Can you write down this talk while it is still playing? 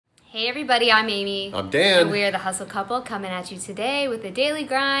Hey everybody, I'm Amy. I'm Dan. And we are the Hustle Couple coming at you today with the daily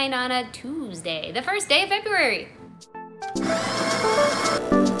grind on a Tuesday, the first day of February.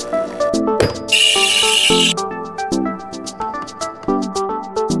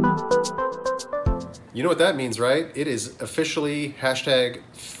 You know what that means, right? It is officially hashtag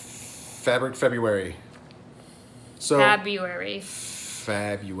Fabric February. So February.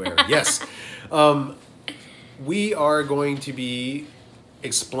 Yes. We are going to be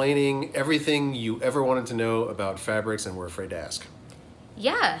explaining everything you ever wanted to know about fabrics and were afraid to ask.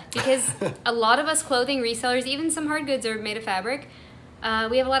 Yeah, because a lot of us clothing resellers, even some hard goods are made of fabric.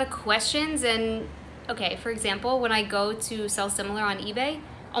 We have a lot of questions and, okay, for example, when I go to sell similar on eBay,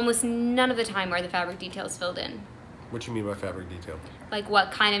 almost none of the time are the fabric details filled in. What do you mean by fabric detail? Like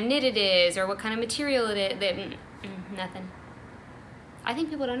what kind of knit it is or what kind of material it is. Nothing. I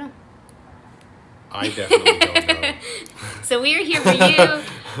think people don't know. I definitely don't know. So we are here for you.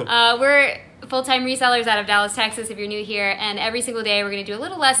 We're full-time resellers out of Dallas, Texas, if you're new here. And every single day we're going to do a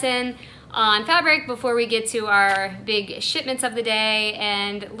little lesson on fabric before we get to our big shipments of the day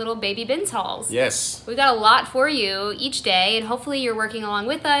and little baby bins hauls. Yes. We've got a lot for you each day, and hopefully you're working along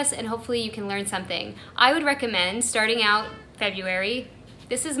with us, and hopefully you can learn something. I would recommend starting out February.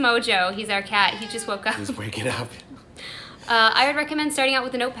 This is Mojo. He's our cat. He just woke up. He's waking up. I would recommend starting out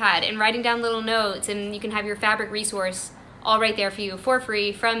with a notepad and writing down little notes, and you can have your fabric resource all right there for you for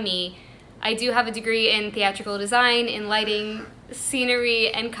free from me. I do have a degree in theatrical design, in lighting, scenery,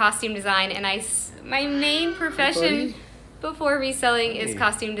 and costume design, and my main profession before reselling is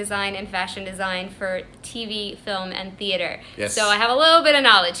costume design and fashion design for TV, film, and theater. Yes. So I have a little bit of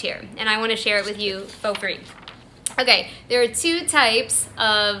knowledge here, and I want to share it with you for free. Okay, there are two types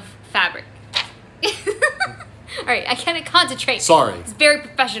of fabric. All right, I can't concentrate. Sorry. It's very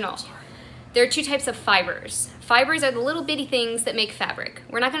professional. Sorry. There are two types of fibers. Fibers are the little bitty things that make fabric.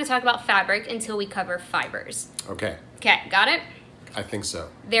 We're not going to talk about fabric until we cover fibers. Okay. Okay, got it? I think so.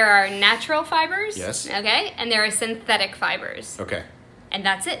 There are natural fibers. Yes. Okay, and there are synthetic fibers. Okay. And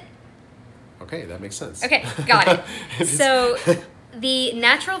that's it. Okay, that makes sense. Okay, got it. So the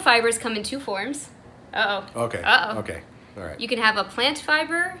natural fibers come in two forms. Uh-oh. Okay. Uh-oh. Okay. All right. You can have a plant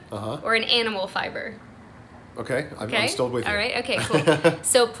fiber or an animal fiber. Okay, I'm still with you. All right, okay, cool.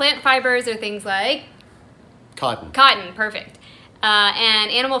 So plant fibers are things like? Cotton. Cotton, perfect. And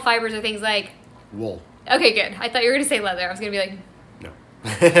animal fibers are things like? Wool. Okay, good. I thought you were going to say leather. I was going to be like,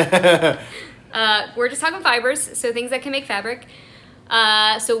 No. we're just talking fibers, so things that can make fabric.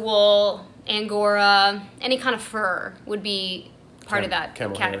 So wool, angora, any kind of fur would be part of that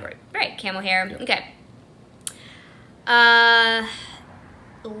camel category. Hair. Right, camel hair. Yep. Okay.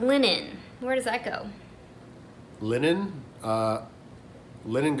 Linen. Where does that go? Linen.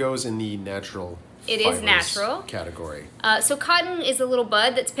 Linen goes in the natural. It is natural category. So cotton is a little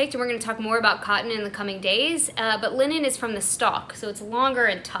bud that's picked, and we're going to talk more about cotton in the coming days. But linen is from the stalk, so it's longer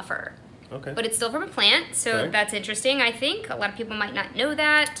and tougher. Okay. But it's still from a plant, so that's interesting, I think. A lot of people might not know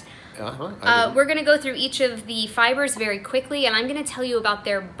that. We're going to go through each of the fibers very quickly, and I'm going to tell you about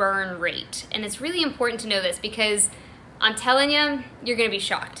their burn rate. And it's really important to know this because I'm telling you, you're going to be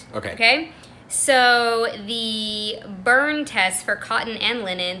shocked. Okay. Okay? So the burn test for cotton and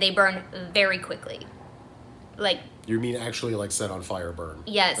linen, they burn very quickly. Like, you mean actually like set on fire burn?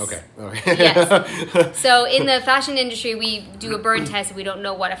 Yes. Okay. Yes. So in the fashion industry, we do a burn test if we don't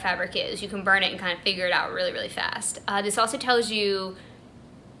know what a fabric is. You can burn it and kind of figure it out really, really fast. This also tells you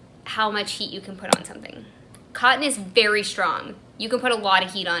how much heat you can put on something. Cotton is very strong. You can put a lot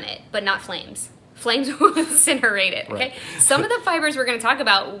of heat on it, but not flames. Flames will incinerate it, okay? Right. Some of the fibers we're going to talk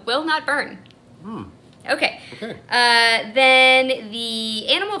about will not burn. Okay. Then the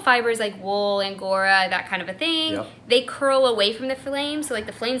animal fibers like wool, angora, that kind of a thing, they curl away from the flame. So like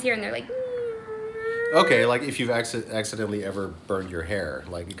the flame's here and they're like... Okay, like if you've accidentally ever burned your hair,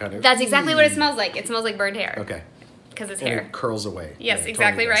 like it kind of... That's exactly what it smells like. It smells like burned hair. Okay. Because it's and hair. It curls away. Yes,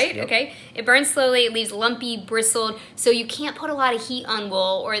 exactly right. Yep. Okay. It burns slowly. It leaves lumpy, bristled. So you can't put a lot of heat on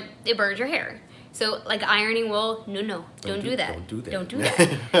wool or it burns your hair. So like ironing wool, no, don't do that. Don't do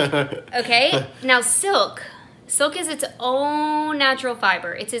that. Okay. Now silk. Silk is its own natural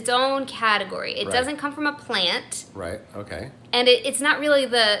fiber. It's its own category. It doesn't come from a plant. Right. Okay. And it's not really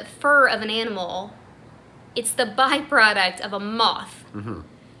the fur of an animal. It's the byproduct of a moth.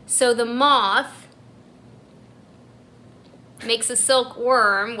 So the moth makes a silk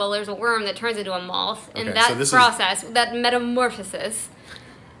worm. Well, there's a worm that turns into a moth. And that process, that metamorphosis,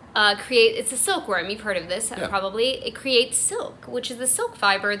 it's a silkworm. You've heard of this, probably. It creates silk, which is the silk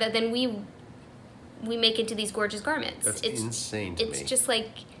fiber that then we make into these gorgeous garments. That's insane to me. It's just like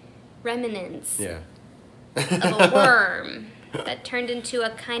remnants of a worm. that turned into a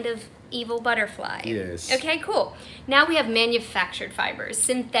kind of evil butterfly. Yes. Okay, cool. Now we have manufactured fibers,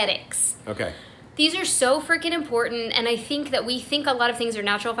 synthetics. Okay. These are so freaking important, and I think that we think a lot of things are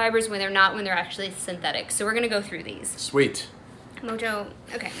natural fibers when they're not, when they're actually synthetic. So we're going to go through these. Sweet. Mojo,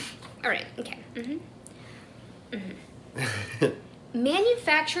 okay. All right, okay.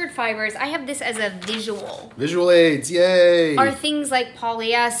 Manufactured fibers, I have this as a visual. Visual aids, yay! Are things like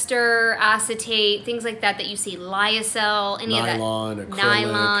polyester, acetate, things like that you see, lyocell, any nylon, of that. acrylic.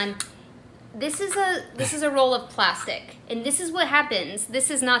 Nylon. This is a roll of plastic, and this is what happens. This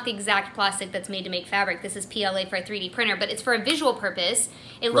is not the exact plastic that's made to make fabric. This is PLA for a 3D printer, but it's for a visual purpose.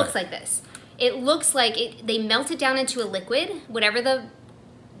 It looks like this. It looks like they melt it down into a liquid, whatever the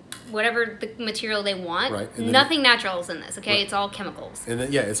material they want. Right. Nothing natural is in this, okay? Right. It's all chemicals. And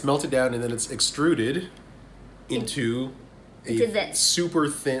then, yeah, it's melted down and then it's extruded into this. super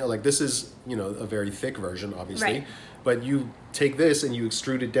thin, like this is, you know, a very thick version, obviously. Right. But you take this and you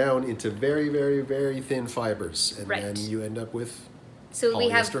extrude it down into very, very, very thin fibers. And Right. then you end up with So we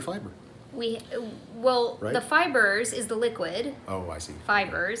have polyester fiber. Right? The fibers is the liquid. Oh, I see.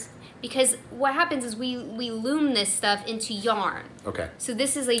 Fibers. Because what happens is we loom this stuff into yarn. Okay. So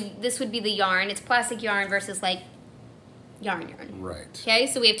this would be the yarn. It's plastic yarn versus like yarn. Right. Okay,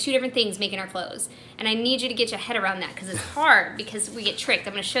 so we have two different things making our clothes. And I need you to get your head around that because it's hard because we get tricked.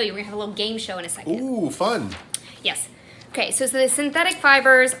 I'm going to show you. We're going to have a little game show in a second. Ooh, fun. Yes. Okay, so the synthetic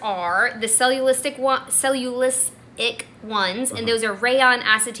fibers are the cellulosic ones, and those are rayon,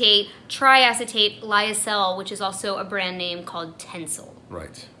 acetate, triacetate, lyocell, which is also a brand name called Tencel.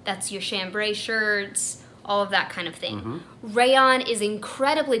 Right. That's your chambray shirts, all of that kind of thing. Rayon is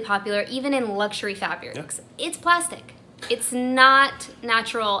incredibly popular even in luxury fabrics. Yeah. It's plastic. It's not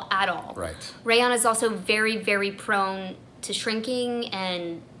natural at all. Right. Rayon is also very, very prone to shrinking,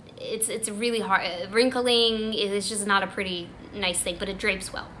 and it's really hard. Wrinkling is just not a pretty nice thing, but it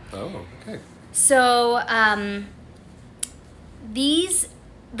drapes well. Oh, okay. So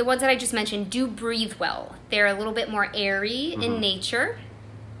the ones that I just mentioned, do breathe well. They're a little bit more airy in nature.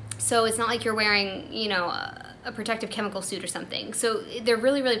 So it's not like you're wearing, you know, a protective chemical suit or something. So they're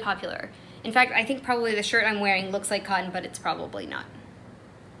really, really popular. In fact, I think probably the shirt I'm wearing looks like cotton, but it's probably not.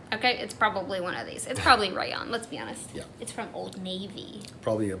 Okay, it's probably one of these. It's probably rayon, let's be honest. Yeah. It's from Old Navy.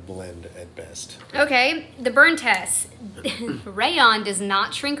 Probably a blend at best. Okay, the burn test. Rayon does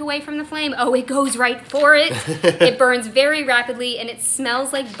not shrink away from the flame. Oh, it goes right for it. It burns very rapidly, and it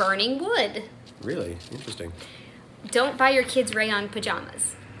smells like burning wood. Really? Interesting. Don't buy your kids rayon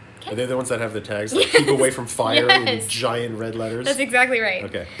pajamas. Are they the ones that have the tags like keep away from fire in giant red letters? That's exactly right.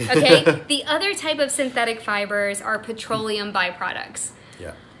 Okay. Okay, the other type of synthetic fibers are petroleum byproducts.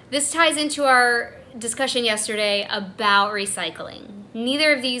 Yeah. This ties into our discussion yesterday about recycling.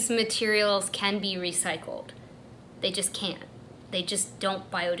 Neither of these materials can be recycled. They just can't. They just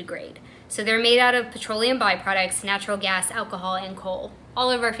don't biodegrade. So they're made out of petroleum byproducts, natural gas, alcohol, and coal. All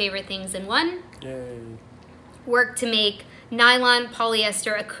of our favorite things in one. Yay. Work to make nylon,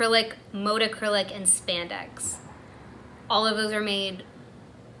 polyester, acrylic, modacrylic, and spandex. All of those are made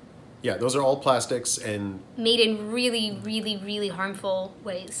those are all plastics and made in really, really, really harmful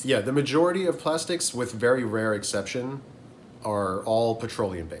ways. yeah, the majority of plastics, with very rare exception, are all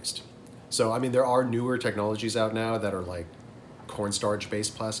petroleum based. So I mean, there are newer technologies out now that are like cornstarch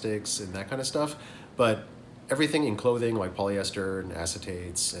based plastics and that kind of stuff, but everything in clothing like polyester and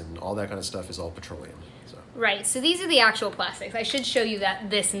acetates and all that kind of stuff is all petroleum. So. Right, so these are the actual plastics. I should show you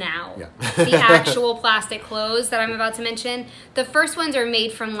this now. Yeah. The actual plastic clothes that I'm about to mention. The first ones are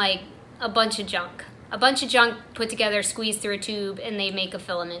made from like a bunch of junk. A bunch of junk put together, squeezed through a tube, and they make a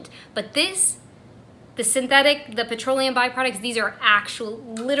filament. But this, the synthetic, the petroleum byproducts, these are actual,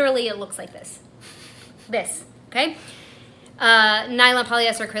 literally it looks like this. This, okay? Nylon,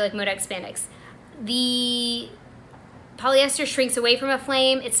 polyester, acrylic, modex, spandex. The polyester shrinks away from a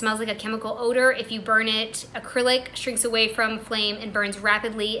flame. It smells like a chemical odor if you burn it. Acrylic shrinks away from flame and burns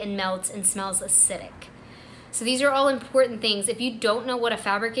rapidly and melts and smells acidic. So these are all important things. If you don't know what a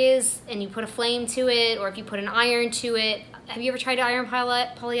fabric is and you put a flame to it, or if you put an iron to it, have you ever tried to iron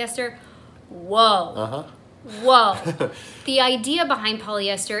polyester? Whoa. Uh-huh. Whoa. The idea behind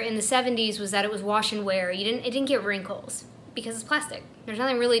polyester in the 70s was that it was wash and wear. It didn't get wrinkles because it's plastic. There's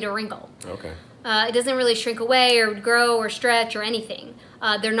nothing really to wrinkle. Okay. It doesn't really shrink away or grow or stretch or anything.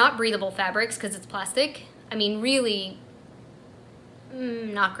 They're not breathable fabrics because it's plastic. I mean, really,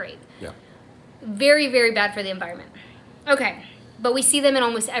 not great. Yeah. Very, very bad for the environment. Okay, but we see them in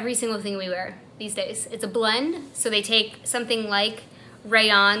almost every single thing we wear these days. It's a blend, so they take something like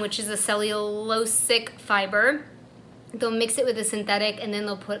rayon, which is a cellulosic fiber, they'll mix it with a synthetic, and then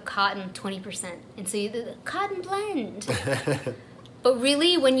they'll put cotton 20%. And so the cotton blend. But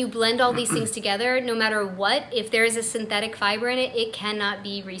really, when you blend all these things together, no matter what, if there's a synthetic fiber in it, it cannot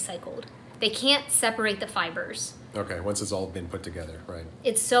be recycled. They can't separate the fibers. Okay, once it's all been put together, right.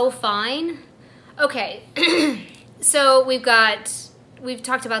 It's so fine. Okay, so we've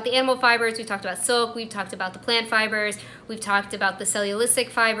talked about the animal fibers, we've talked about silk, we've talked about the plant fibers, we've talked about the cellulosic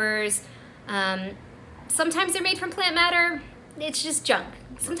fibers. Sometimes they're made from plant matter. It's just junk.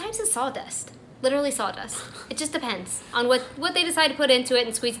 Sometimes it's sawdust. Literally sawdust. It just depends on what they decide to put into it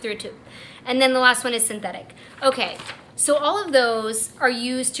and squeeze through a tube. And then the last one is synthetic. Okay, so all of those are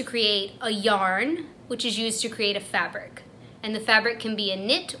used to create a yarn, which is used to create a fabric. And the fabric can be a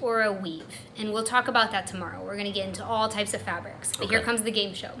knit or a weave. And we'll talk about that tomorrow. We're gonna get into all types of fabrics. But here comes the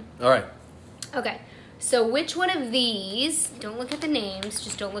game show. All right. Okay, so which one of these, don't look at the names,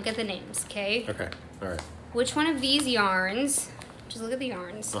 just don't look at the names, okay? Okay, all right. Which one of these yarns, just look at the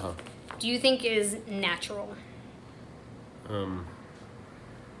yarns, Uh-huh. do you think is natural?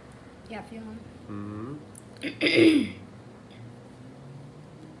 Yeah, feel them.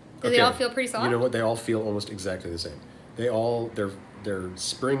 Do they all feel pretty soft? You know what? They all feel almost exactly the same. They're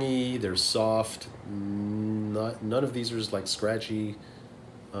springy. They're soft. None of these are just like scratchy.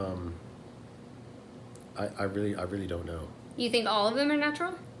 I really don't know. You think all of them are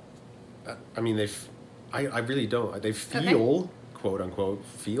natural? I mean, I really don't. They feel quote unquote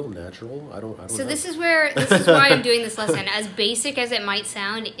feel natural. I don't So know. this is why I'm doing this lesson. As basic as it might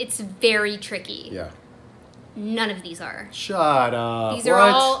sound, it's very tricky. Yeah. None of these are. Shut up. These are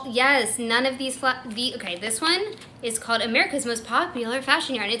all, yes, none of these, okay, this one is called America's Most Popular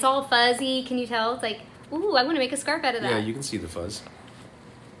Fashion Yarn. It's all fuzzy, can you tell? It's like, ooh, I want to make a scarf out of that. Yeah, you can see the fuzz.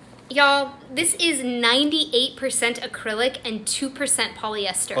 Y'all, this is 98% acrylic and 2%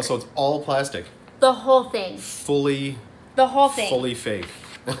 polyester. Oh, so it's all plastic. The whole thing. The whole thing. Fully fake.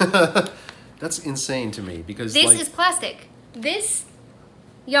 That's insane to me because this is plastic. This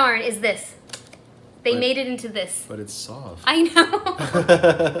yarn is this. They made it into this. But it's soft. I know.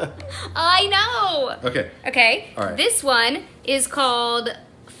 I know. Okay. Okay. All right. This one is called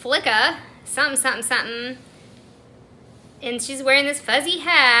Flicka, something. And she's wearing this fuzzy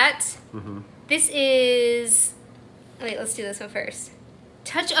hat. Mm-hmm. This is, wait, let's do this one first.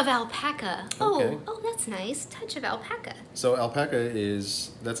 Touch of alpaca. Okay. Oh, that's nice. Touch of alpaca. So alpaca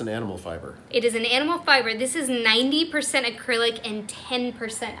that's an animal fiber. It is an animal fiber. This is 90% acrylic and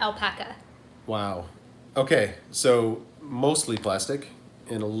 10% alpaca. Wow. Okay, so mostly plastic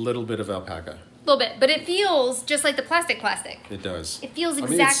and a little bit of alpaca. A little bit, but it feels just like the plastic. It does. It feels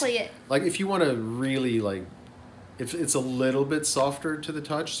exactly it. Like if you want to really like, if it's a little bit softer to the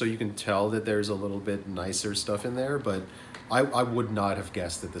touch, so you can tell that there's a little bit nicer stuff in there, but I would not have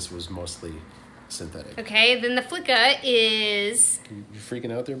guessed that this was mostly synthetic. Okay, then the Flicka is... You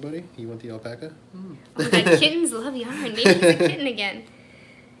freaking out there, buddy? You want the alpaca? Oh my god, kittens love yarn. Maybe it's a kitten again.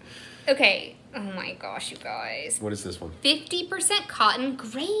 Okay, oh my gosh, you guys. What is this one? 50% cotton.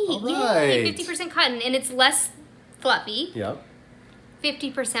 Great. All right. Yay, 50% cotton, and it's less fluffy. Yep.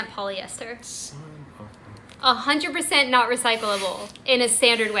 50% polyester. Son of 100% not recyclable in a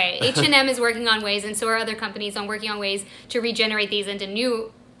standard way. H&M is working on ways, and so are other companies working on ways to regenerate these into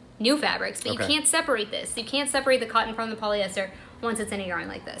new fabrics. But you can't separate this. You can't separate the cotton from the polyester once it's in a yarn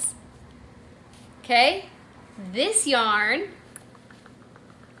like this. Okay? This yarn...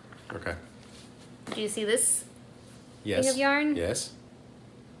 Okay. Do you see this Yes. thing of yarn? Yes.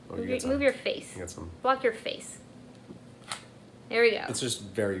 Oh, Move your face. You got some. Block your face. There we go. It's just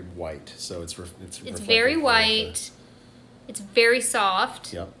very white, so it's very white. It's very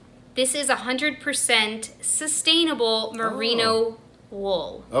soft. Yep. This is 100% sustainable merino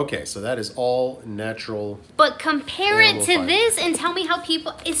wool. Okay, so that is all natural. But compare it to fiber. this and tell me how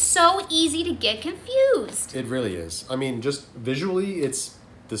people... It's so easy to get confused. It really is. I mean, just visually, it's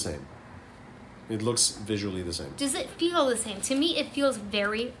the same. It looks visually the same. Does it feel the same? To me, it feels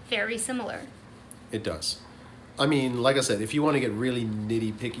very, very similar. It does. I mean, like I said, if you want to get really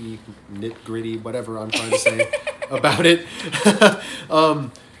nitty-picky, nit-gritty, whatever I'm trying to say about it,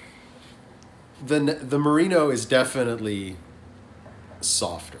 the merino is definitely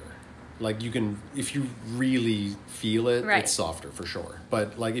softer. Like you can, if you really feel it, it's softer for sure.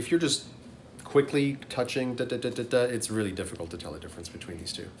 But like if you're just quickly touching, it's really difficult to tell the difference between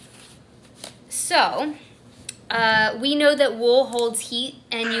these two. So, we know that wool holds heat,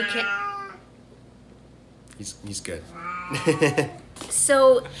 and you can... He's good.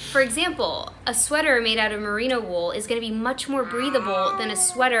 So, for example, a sweater made out of merino wool is going to be much more breathable than a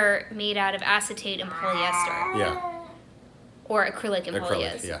sweater made out of acetate and polyester. Yeah. Or acrylic and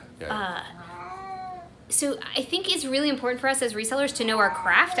polyester. Yeah. So I think it's really important for us as resellers to know our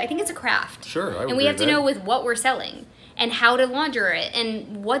craft. I think it's a craft. Sure, I would And we have to agree know with with what we're selling and how to launder it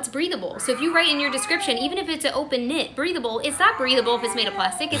and what's breathable. So if you write in your description, even if it's an open knit, breathable, it's not breathable if it's made of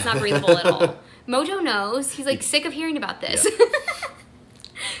plastic. It's not breathable at all. Mojo knows. He's like sick of hearing about this. Yeah.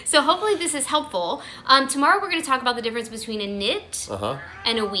 So hopefully this is helpful. Tomorrow we're going to talk about the difference between a knit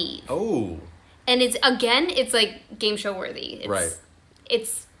and a weave. Oh. And it's like game show worthy. Right.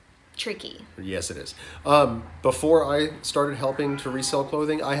 It's tricky. Yes, it is. Before I started helping to resell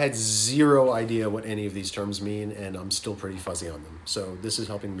clothing, I had zero idea what any of these terms mean, and I'm still pretty fuzzy on them. So this is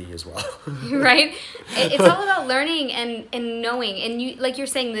helping me as well. Right? It's all about learning and knowing, and you, like you're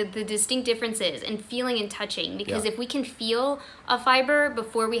saying, the distinct differences and feeling and touching. Because if we can feel a fiber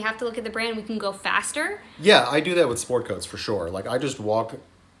before we have to look at the brand, we can go faster. Yeah, I do that with sport coats for sure. Like I just walk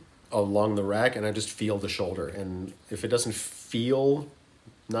along the rack and I just feel the shoulder, and if it doesn't feel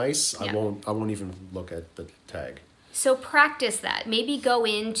nice, I won't even look at the tag. So practice that. Maybe go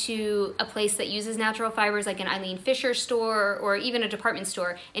into a place that uses natural fibers, like an Eileen Fisher store or even a department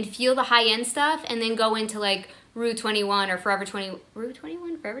store, and feel the high-end stuff, and then go into like Rue 21 or Forever 21. Rue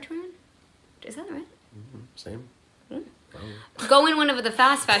 21? Forever 21? Is that right? Same. Go in one of the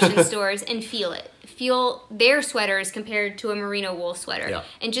fast fashion stores and feel it. Feel their sweaters compared to a merino wool sweater. Yeah.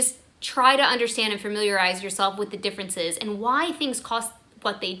 And just try to understand and familiarize yourself with the differences and why things cost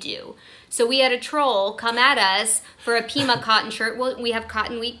what they do. So we had a troll come at us for a Pima cotton shirt. Well, we have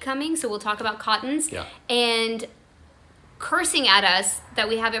Cotton Week coming, so we'll talk about cottons. Yeah. And cursing at us that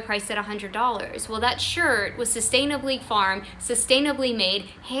we have it priced at $100. Well, that shirt was sustainably farmed, sustainably made,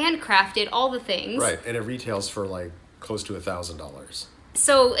 handcrafted, all the things. Right, and it retails for like close to $1,000.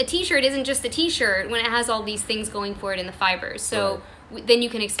 So a t-shirt isn't just a t-shirt when it has all these things going for it in the fibers. So then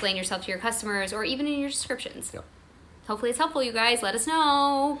you can explain yourself to your customers or even in your descriptions. Yep. Hopefully it's helpful, you guys. Let us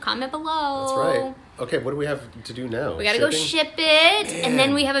know. Comment below. That's right. Okay, what do we have to do now? We got to go ship it, and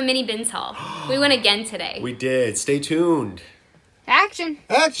then we have a mini bins haul. We went again today. We did. Stay tuned. Action.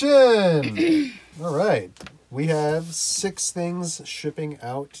 Action! All right. We have 6 things shipping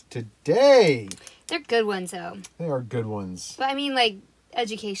out today. They're good ones, though. They are good ones. But I mean, like,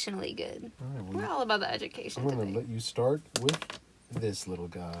 educationally good. All right, We're all about the education I'm going today. to let you start with this little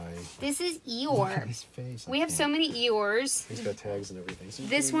guy. This is Look at Eeyore. his face. We have so many Eeyores. He's got tags and everything. So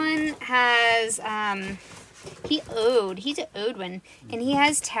This one has, he's an owed one. And he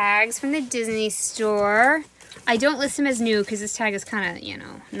has tags from the Disney store. I don't list him as new because this tag is kind of,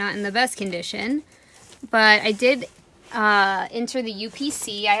 not in the best condition. But I did enter the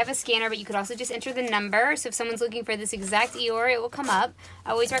UPC. I have a scanner, but you could also just enter the number. So if someone's looking for this exact Eeyore, it will come up.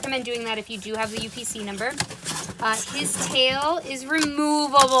 I always recommend doing that if you do have the UPC number. His tail is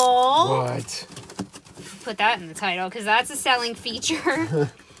removable. What? Put that in the title because that's a selling feature.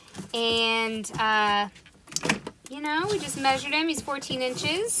 And, we just measured him. He's 14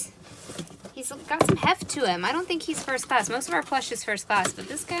 inches. He's got some heft to him. I don't think he's first class. Most of our plush is first class, but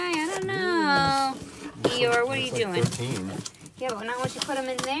this guy, I don't know. Eeyore, what are you doing? 13. Yeah, but not once you put him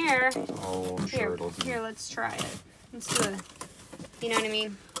in there. Oh, I'm sure it'll be. Here, let's try it. Let's do it. You know what I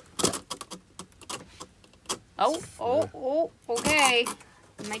mean? Oh, okay.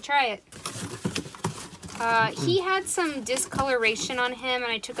 I might try it. He had some discoloration on him,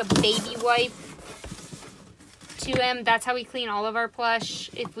 and I took a baby wipe to him. That's how we clean all of our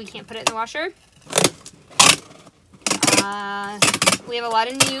plush if we can't put it in the washer. We have a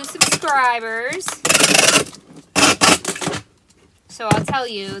lot of new subscribers. So I'll tell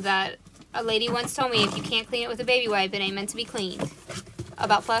you that a lady once told me if you can't clean it with a baby wipe, it ain't meant to be cleaned.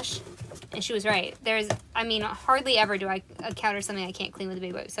 About plush. And she was right. Hardly ever do I encounter something I can't clean with a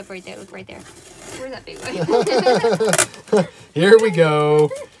baby wipe. Except right there. Look right there. Where's that baby wipe? Here we go.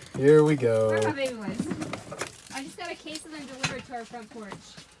 Here we go. Where are my baby wipes? I just got a case of them delivered to our front porch.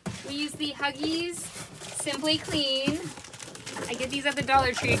 We use the Huggies Simply Clean. I get these at the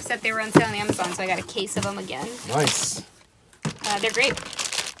Dollar Tree, except they were on sale on Amazon, so I got a case of them again. Nice. They're great.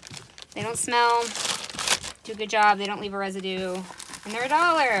 They don't smell. Do a good job. They don't leave a residue. And they're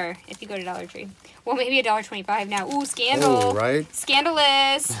 $1 if you go to Dollar Tree. Well, maybe $1.25 now. Ooh, scandal. Oh, right?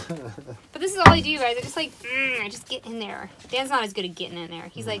 Scandalous. But this is all I do, guys. I just I just get in there. Dan's not as good at getting in there.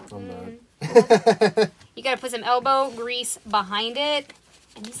 He's like, I'm not. You got to put some elbow grease behind it.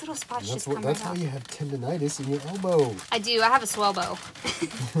 And these little spots That's just come that's right why off. you have tendonitis in your elbow. I do. I have a swellbow.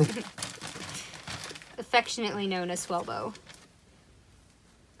 Affectionately known as swellbow.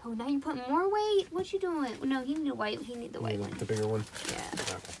 Oh, now you're putting more weight? What you doing? No, he need the white one. The bigger one? Yeah.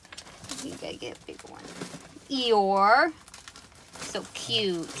 Okay. You gotta get a bigger one. Eeyore. So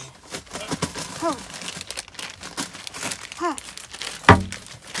cute. Oh. Ha.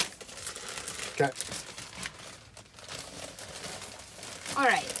 Okay.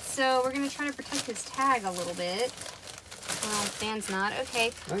 Alright, so we're going to try to protect his tag a little bit. Well, Dan's not.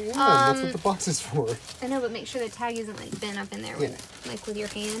 Okay. Oh, yeah, that's what the box is for. I know, but make sure the tag isn't like bent up in there with, like with your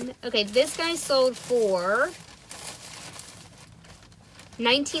hand. Okay, this guy sold for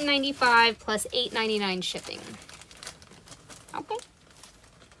 $19.95 plus $8.99 shipping. Okay.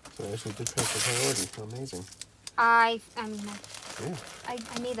 So I actually did pay for priority. Amazing. I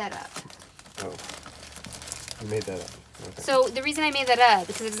made that up. Oh. You made that up. Okay. So the reason I made that up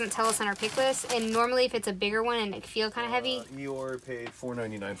because it doesn't tell us on our pick list, and normally if it's a bigger one and it feels kind of heavy, Eeyore paid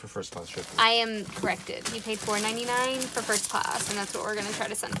 $4.99 for first class shipping. I am corrected. He paid $4.99 for first class, and that's what we're gonna try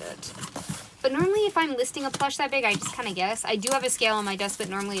to send it. But normally, if I'm listing a plush that big, I just kind of guess. I do have a scale on my desk, but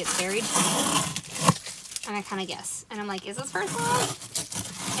normally it's buried, and I kind of guess. And I'm like, is this first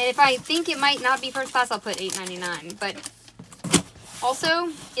class? And if I think it might not be first class, I'll put $8.99. But also,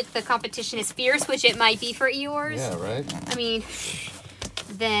 if the competition is fierce, which it might be for Eeyores, Yeah, right? I mean,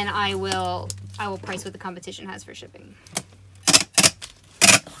 then I will price what the competition has for shipping.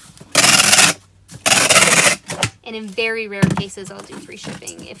 And in very rare cases, I'll do free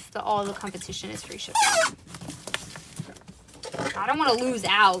shipping if all the competition is free shipping. I don't want to lose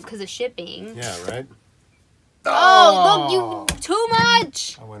out because of shipping. Yeah, right? Oh, look, you too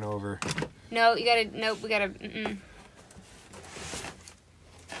much. I went over. No, you gotta. Nope, we gotta.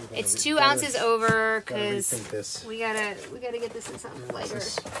 It's 2 ounces over because we gotta get this in something lighter.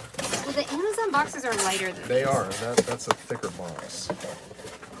 Well, the Amazon boxes are lighter than They these. are. That's a thicker box.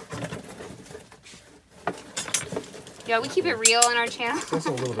 Yeah, we keep it real on our channel. It's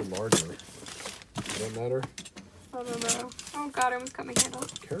also a little bit larger. Does that matter? I don't know. Oh god, I almost cut my handle.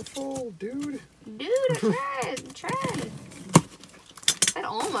 Careful, dude. Dude, I tried. Said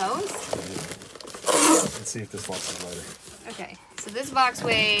almost. Let's see if this box is lighter. Okay, so this box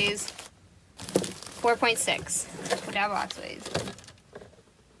weighs 4.6. That's what that box weighs.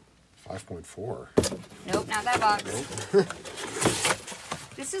 5.4. Nope, not that box. Nope.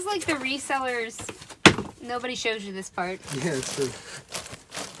 This is like the resellers. Nobody shows you this part. Yeah, it's true.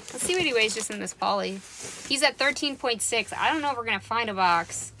 Let's see what he weighs just in this poly. He's at 13.6. I don't know if we're gonna find a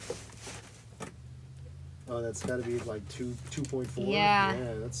box. Oh, that's got to be like 2.4. Yeah.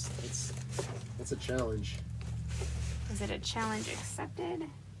 Yeah, that's a challenge. Is it a challenge accepted?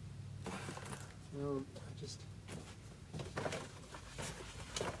 Well, I just.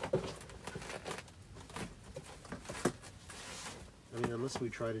 I mean, unless we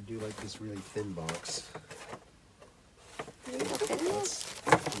try to do like this really thin box. You need a thin box?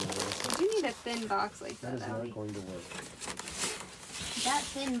 No, You do need a thin box like that. that is not going to work. That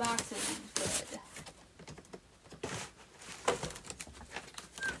thin box is good.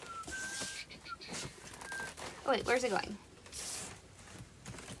 Oh wait, where's it going?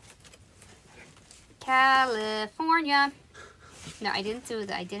 California. No, I didn't do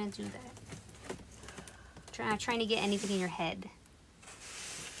that. I didn't do that. I'm trying to get anything in your head.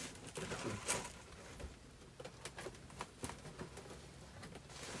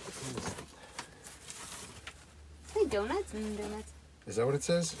 Say donuts? Donuts. Is that what it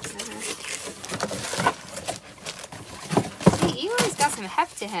says? Hey, Eli's got some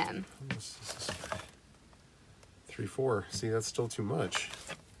heft to him. 3.4. See, that's still too much.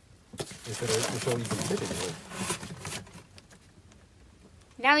 If it'll even fit in here.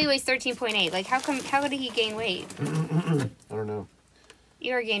 Now he weighs 13.8. Like, how did he gain weight? I don't know.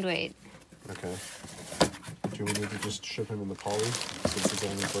 Eli gained weight. Okay. Do we need to just ship him in the poly since he's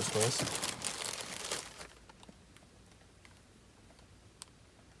only first class?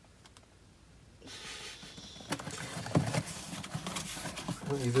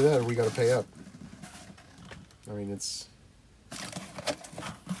 Well, either that or we gotta pay up. I mean, it's...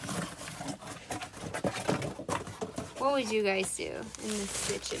 What would you guys do in this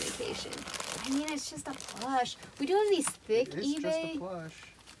situation? I mean, it's just a plush. We do have these thick It's eBay. just a plush.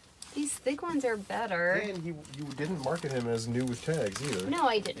 These thick ones are better. And you didn't market him as new with tags either. No,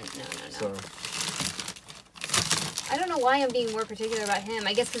 I didn't. No. So, I don't know why I'm being more particular about him.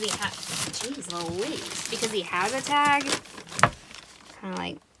 I guess because he has... Jeez Louise. Because he has a tag. Kind of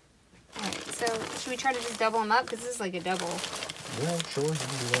like... Alright, so should we try to just double him up? Because this is like a double. yeah, sure, you can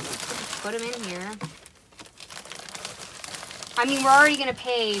do that. Put him in here. I mean, we're already going to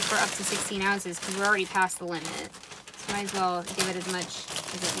pay for up to 16 ounces because we're already past the limit. So might as well give it as much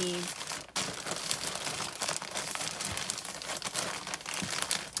as it needs.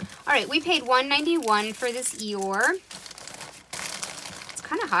 Alright, we paid $1.91 for this Eeyore. It's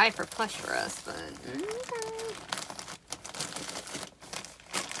kind of high for plush for us, but... Okay.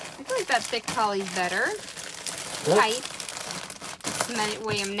 I feel like that thick poly's better. Yep. Tight. Let's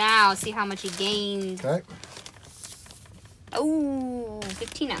weigh him now, see how much he gained. Okay. Oh,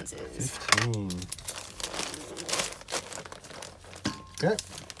 15 ounces. 15. Okay.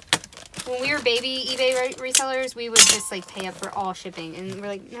 When we were baby eBay resellers, we would just like pay up for all shipping, and we're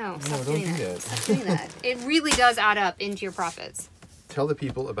like, no, stop doing that. Stop doing that. It really does add up into your profits. Tell the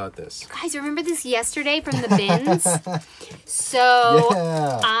people about this. Guys, remember this yesterday from the bins? So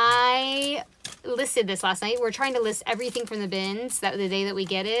Yeah. I listed this last night. We're trying to list everything from the bins that the day that we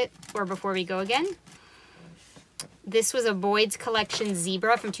get it or before we go again. This was a Boyd's Collection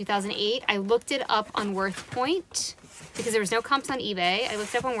Zebra from 2008. I looked it up on WorthPoint because there was no comps on eBay. I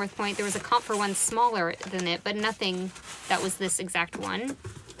looked it up on WorthPoint. There was a comp for one smaller than it, but nothing that was this exact one.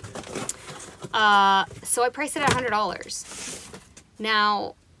 So I priced it at $100.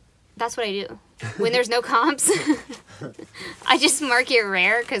 Now, that's what I do. When there's no comps, I just mark it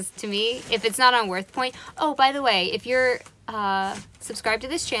rare because to me, if it's not on WorthPoint... Oh, by the way, if you're subscribed to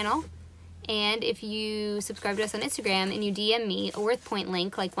this channel and if you subscribe to us on Instagram and you DM me a WorthPoint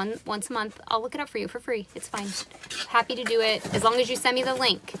link like once a month, I'll look it up for you for free. It's fine. Happy to do it as long as you send me the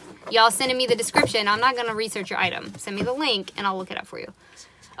link. Y'all sending me the description. I'm not going to research your item. Send me the link and I'll look it up for you.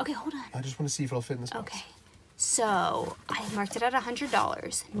 Okay, hold on. I just want to see if it'll fit in this box. Okay. So, I marked it at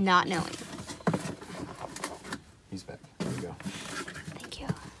 $100, not knowing. He's back. There you go. Thank you.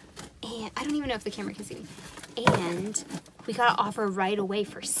 And I don't even know if the camera can see me. And we got an offer right away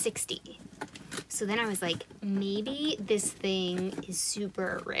for $60. So then I was like, maybe this thing is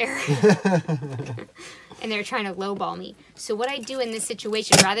super rare. And they're trying to lowball me. So what I do in this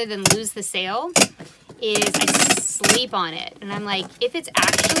situation, rather than lose the sale, is I sleep on it. And I'm like, if it's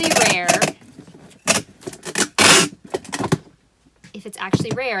actually rare... If it's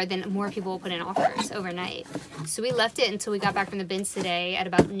actually rare, then more people will put in offers overnight. So we left it until we got back from the bins today at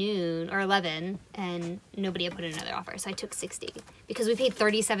about noon or 11, and nobody had put in another offer. So I took 60 because we paid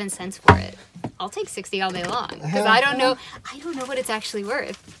 37 cents for it. I'll take 60 all day long because I don't know what it's actually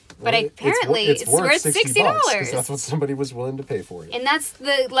worth. But Well, apparently it's worth $60. Because that's what somebody was willing to pay for it. And that's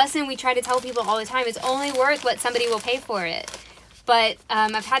the lesson we try to tell people all the time. It's only worth what somebody will pay for it. But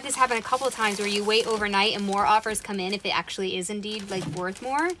I've had this happen a couple of times where you wait overnight and more offers come in if it actually is indeed like worth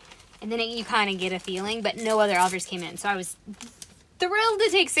more. And then you kind of get a feeling, but no other offers came in. So I was thrilled to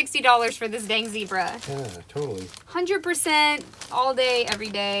take $60 for this dang zebra. Yeah, totally. 100% all day, every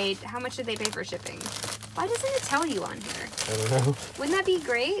day. How much did they pay for shipping? Why doesn't it tell you on here? I don't know. Wouldn't that be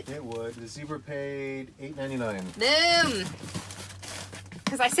great? It would. The zebra paid $8.99. Boom!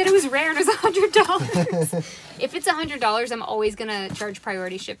 Because I said it was rare and it was $100. If it's $100, I'm always going to charge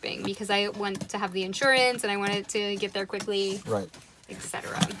priority shipping because I want to have the insurance and I want it to get there quickly. Right.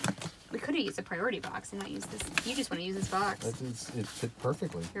 Etc. We could have used a priority box and not use this. You just want to use this box. It fit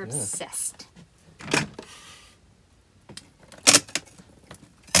perfectly. You're obsessed.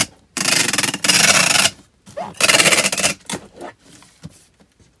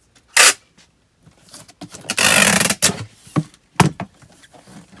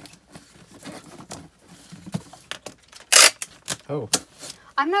 Oh.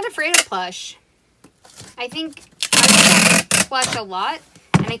 I'm not afraid of plush. I think I like plush a lot,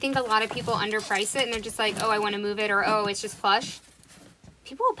 and I think a lot of people underprice it, and they're just like, oh, I want to move it, or oh, it's just plush.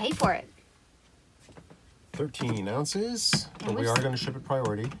 People will pay for it. 13 ounces, but we are going to ship it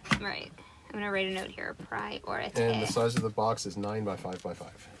priority. Right. I'm going to write a note here. Priority. And the size of the box is 9 by 5 by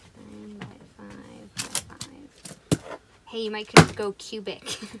 5. 9 by 5 by 5. Hey, you might go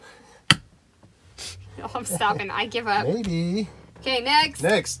cubic. Oh, I'm stopping. I give up. Maybe. Okay, next.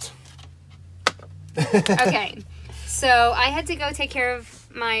 Next. Okay. So I had to go take care of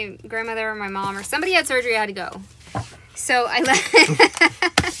my grandmother or my mom or somebody had surgery. I had to go. So I left.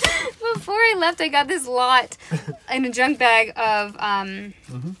 Before I left, I got this lot in a junk bag of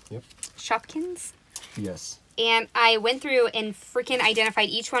Yep. Shopkins. Yes. And I went through and freaking identified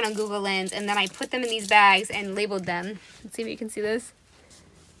each one on Google Lens, and then I put them in these bags and labeled them. Let's see if you can see this.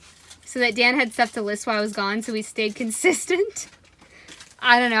 So that Dan had stuff to list while I was gone, so we stayed consistent.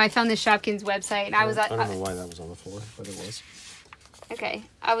 I don't know. I found the Shopkins website, and I don't know why that was on the floor, but it was. Okay.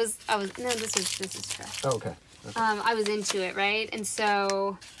 No, this is trash. Oh, okay. I was into it, right? And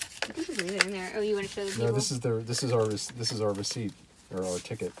so I think just leave it in there. Oh, you want to show the people? No, this is our receipt or our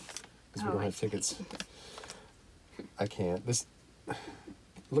ticket because we don't have tickets. I can't.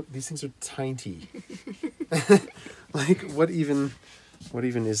 Look, these things are tiny. Like what even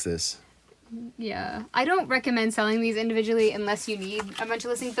is this? Yeah, I don't recommend selling these individually unless you need a bunch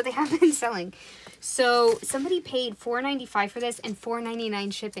of listings, but they have been selling. So somebody paid $4.95 for this and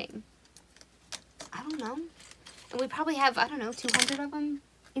 $4.99 shipping. I don't know. And we probably have, I don't know, 200 of them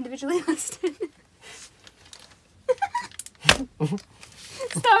individually listed.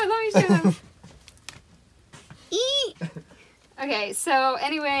 Stop, let me show them. Eat. Okay, so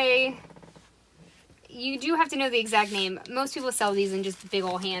anyway, you do have to know the exact name. Most people sell these in just big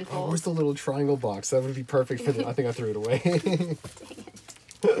old handfuls. Oh, where's the little triangle box? That would be perfect for the... I think I threw it away.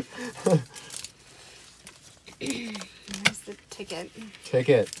 Here's the ticket.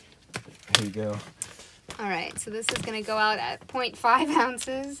 Ticket. Here you go. All right, so this is going to go out at 0.5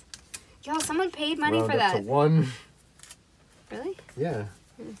 ounces. Yo, someone paid money Round for up that. to 1. Really? Yeah.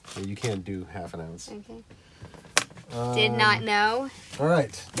 Yeah. You can't do half an ounce. Okay. Did not know. All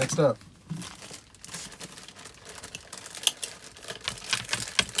right, next up.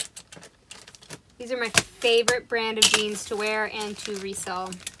 These are my favorite brand of jeans to wear and to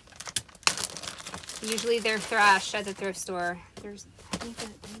resell. Usually they're thrashed at the thrift store. There's, I think the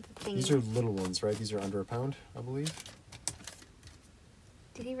thing. These are little ones, right? These are under a pound, I believe.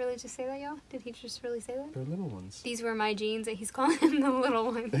 Did he really just say that, y'all? Did he just really say that? They're little ones. These were my jeans, and he's calling them the little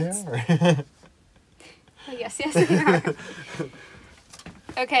ones. They are. Oh, yes, they are.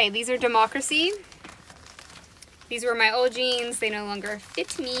 Okay, these are Democracy. These were my old jeans. They no longer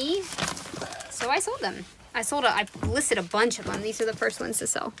fit me, so I sold them. I listed a bunch of them. These are the first ones to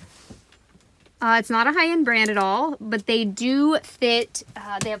sell. It's not a high-end brand at all, but they do fit.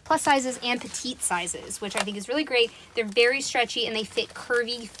 They have plus sizes and petite sizes, which I think is really great. They're very stretchy, and they fit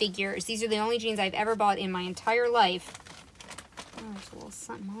curvy figures. These are the only jeans I've ever bought in my entire life. Oh, there's a little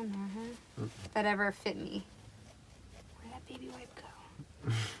something on there, huh? That ever fit me. Where'd that baby wipe go?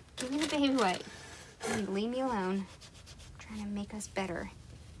 Give me the baby wipe. Leave me alone. I'm trying to make us better.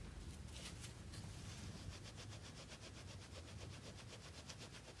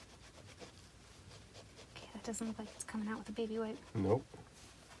 That doesn't look like it's coming out with a baby wipe. Nope.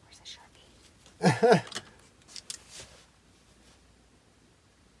 Where's the Sharpie?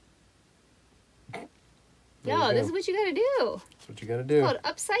 Yo, this is what you gotta do. That's what you gotta do. It's called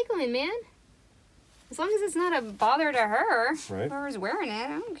upcycling, man. As long as it's not a bother to her, right? Whoever's wearing it,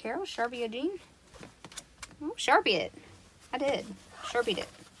 I don't care. I'll Sharpie a jean. Oh, Sharpie it. I did. Sharpied it.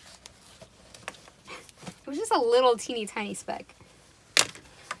 It was just a little teeny tiny speck.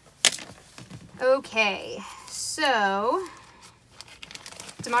 Okay, so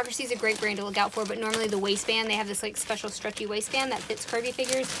Democracy is a great brand to look out for, but normally the waistband, they have this like special stretchy waistband that fits curvy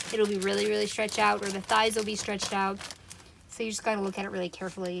figures. It'll be really, really stretched out, or the thighs will be stretched out. So you just got to look at it really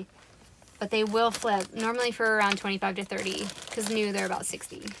carefully. But they will flip, normally for around 25 to 30, because new they're about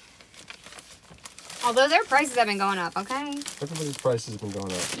 60. Although their prices have been going up, okay? Everybody's prices have been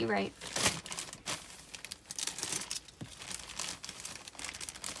going up. You're right.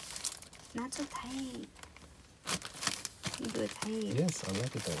 Not so tight. You do it tight. Yes, I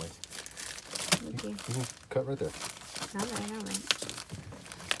like it that way. Okay. You can cut right there. Alright.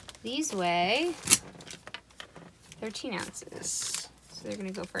 These weigh 13 ounces. So they're going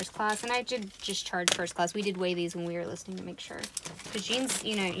to go first class. And I did just charge first class. We did weigh these when we were listening to make sure. Because jeans,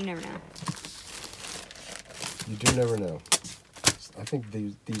 you never know. You do never know. I think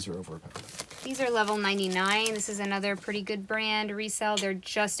these are over a pound. These are level 99. This is another pretty good brand to resell. They're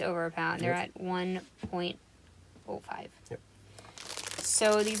just over a pound. They're at 1.05. Yep.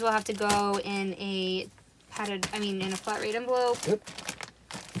 So these will have to go in a in a flat rate envelope. Yep.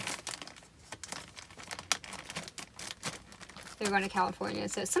 They're going to California.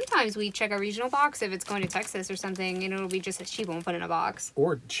 So sometimes we check a regional box if it's going to Texas or something, and it'll be just as cheap when we put in a box.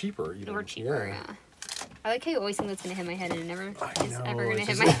 Or cheaper, even. Or cheaper, yeah. I like how you always think that's going to hit my head, and it never is ever going to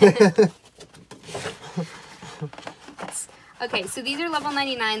hit my head. Okay, so these are level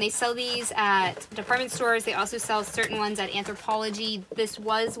 99. They sell these at department stores. They also sell certain ones at Anthropologie. This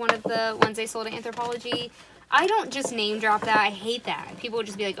was one of the ones they sold at Anthropologie. I don't just name drop that. I hate that. People would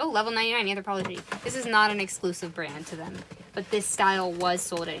just be like, oh, level 99, Anthropologie. This is not an exclusive brand to them. But this style was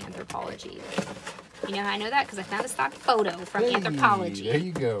sold at Anthropologie. You know how I know that? Because I found a stock photo from Anthropologie. There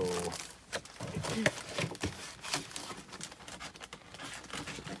you go.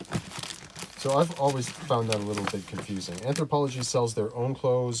 So I've always found that a little bit confusing. Anthropologie sells their own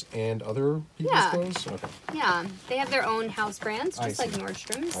clothes and other people's clothes? Okay. Yeah, they have their own house brands, just like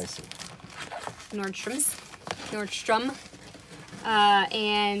Nordstrom's. I see. Nordstrom.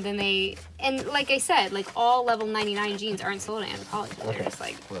 And then and like I said, like all level 99 jeans aren't sold at Anthropologie. Okay. They're just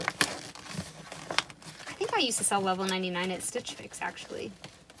like, right. I think I used to sell level 99 at Stitch Fix, actually.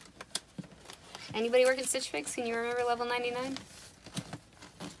 Anybody work at Stitch Fix? Can you remember level 99?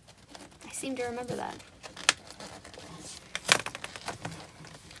 I seem to remember that.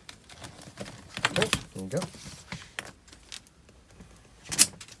 Okay, there you go.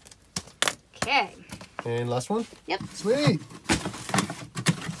 Okay. And last one? Yep. Sweet.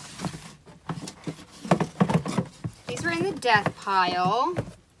 These were in the death pile.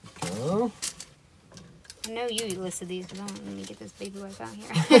 Go. I know you listed these, but let me get this baby wipe out here.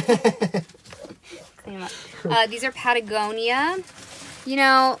 Clean them up. These are Patagonia. You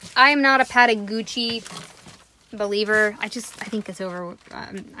know, I'm not a Patagucci believer. I think it's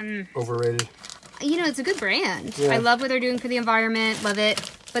Overrated. You know, it's a good brand. Yeah. I love what they're doing for the environment. Love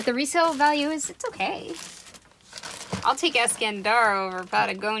it. But the resale value it's okay. I'll take Escandar over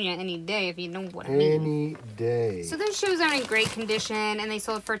Patagonia any day, if you know what I mean. Any day. So those shoes are in great condition, and they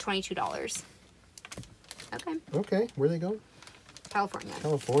sold for $22. Okay. Okay, where are they going? California.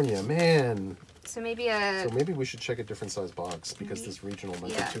 California, man. So maybe we should check a different size box because this regional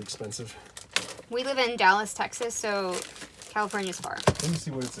might be too expensive. We live in Dallas, Texas, so California's far. Let me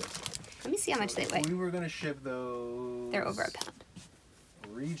see what it says. Let me see how much they weigh. We were gonna ship those. They're over a pound.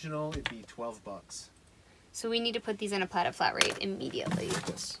 Regional, it'd be $12. So we need to put these in a plaid flat rate immediately.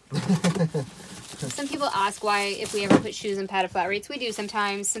 Yes. Some people ask why if we ever put shoes in padded flat rates. We do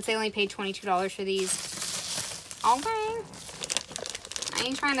sometimes, since they only paid $22 for these. Okay. I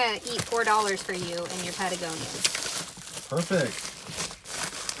ain't trying to eat $4 for you and your Patagonias. Perfect.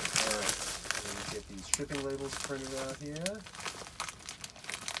 Alright, let me get these shipping labels printed out here.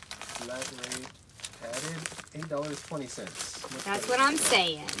 Flat rate padded, $8.20. That's what I'm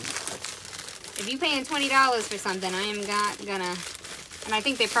saying. If you paying $20 for something, I am not gonna. And I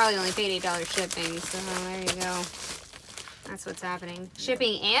think they probably only paid $8 shipping, so there you go. That's what's happening.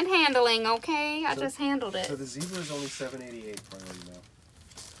 Shipping and handling, okay? I just handled it. So the Zebra is only $7.88 priority now.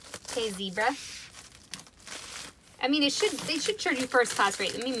 Okay, Zebra. I mean, they should charge you first class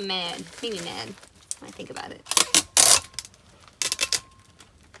rate. It made me mad. It made me mad when I think about it.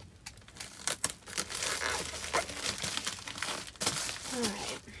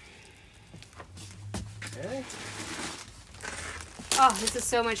 Alright. Okay. Oh, this is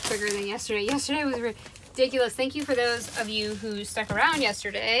so much quicker than yesterday. Yesterday was ridiculous. Thank you for those of you who stuck around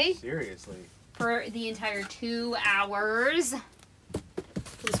yesterday. Seriously. For the entire 2 hours.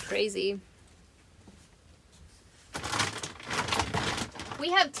 It was crazy. We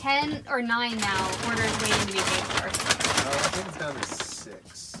have 10 or 9 now orders waiting to be paid for. I think it's down to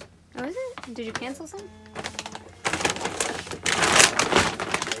 6. Oh, is it? Did you cancel some?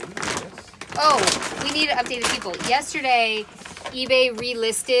 Oh, we need to update the people. Yesterday, eBay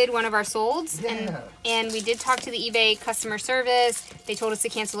relisted one of our solds, and we did talk to the eBay customer service. They told us to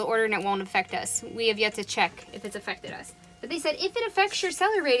cancel the order and it won't affect us. We have yet to check if it's affected us. But they said, if it affects your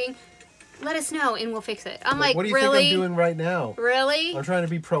seller rating, let us know and we'll fix it. I'm like, what do you really? think I'm doing right now? Really? I'm trying to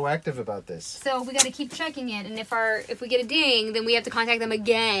be proactive about this. So we got to keep checking it, and if we get a ding, then we have to contact them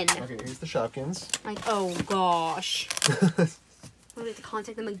again. Okay, here's the Shopkins. Like, oh gosh. We have to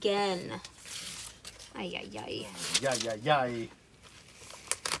contact them again. Ay, ay, ay. Yay.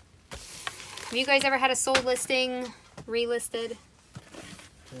 Have you guys ever had a sold listing relisted?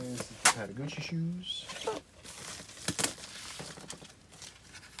 There's the Patagucci shoes.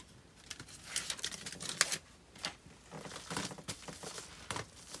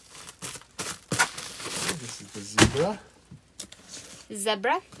 This is the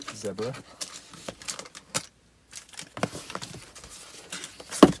Zebra. Zebra.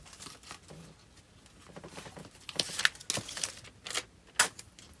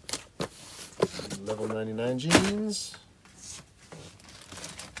 Level 99 jeans.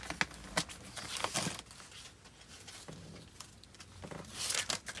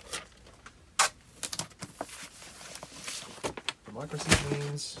 Democracy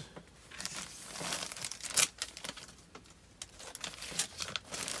jeans.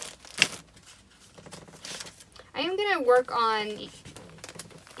 I am going to work on,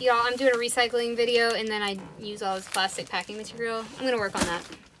 y'all, I'm doing a recycling video and then I use all this plastic packing material. I'm going to work on that.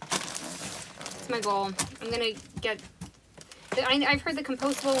 That's my goal. I'm going to get, I've heard the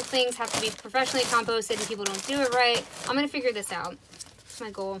compostable things have to be professionally composted and people don't do it right. I'm going to figure this out. That's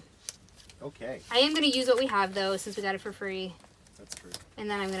my goal. Okay. I am going to use what we have though, since we got it for free. That's true. And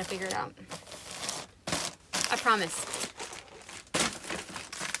then I'm going to figure it out. I promise.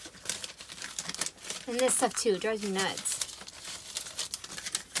 And this stuff too, it drives me nuts.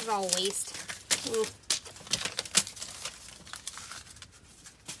 It's all waste. Ooh.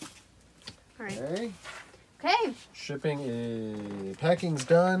 Alright. Okay. Shipping packing's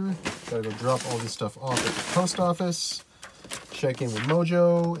done. Gotta go drop all this stuff off at the post office. Check in with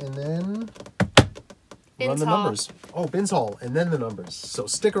Mojo and then run the numbers. Oh, Bins Haul and then the numbers. So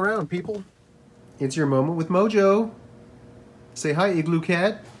stick around, people. It's your moment with Mojo. Say hi, Igloo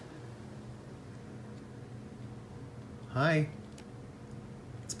Cat. Hi.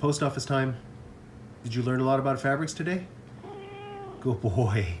 It's post office time. Did you learn a lot about fabrics today? Good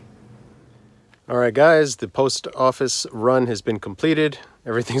boy. All right, guys, the post office run has been completed.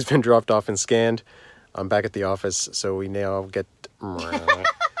 Everything's been dropped off and scanned. I'm back at the office, so we now get...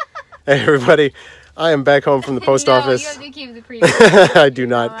 Hey, everybody. I am back home from the post office. You have to keep the preview. I do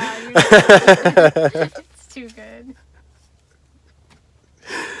not. It's too good.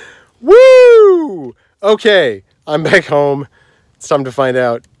 Woo! Okay, I'm back home. It's time to find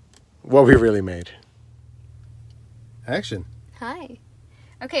out what we really made. Action. Hi.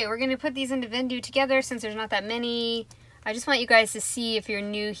 Okay, we're going to put these into Vendoo together since there's not that many. I just want you guys to see, if you're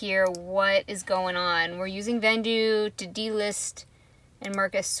new here, what is going on. We're using Vendoo to delist and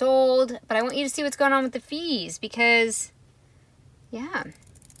mark as sold, but I want you to see what's going on with the fees because, yeah.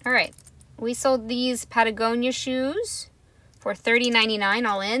 All right, we sold these Patagonia shoes for $30.99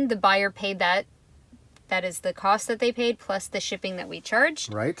 all in. The buyer paid that. That is the cost that they paid plus the shipping that we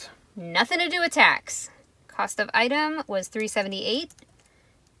charged. Right. Nothing to do with tax. Cost of item was $378.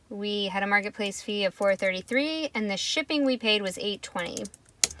 We had a marketplace fee of $433, and the shipping we paid was $820.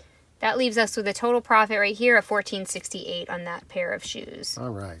 That leaves us with a total profit right here of $1468 on that pair of shoes. All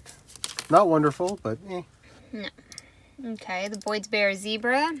right. Not wonderful, but eh. No. Okay, the Boyd's Bear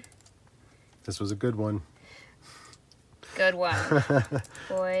Zebra. This was a good one. Good one.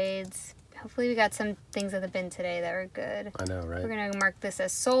 Boyd's. Hopefully we got some things at the bin today that were good. I know, right? We're going to mark this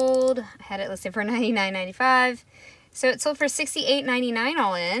as sold. I had it listed for $99.95. So it sold for $68.99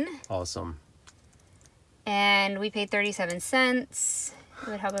 all in. Awesome. And we paid 37 cents. It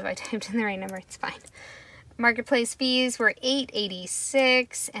would help if I typed in the right number. It's fine. Marketplace fees were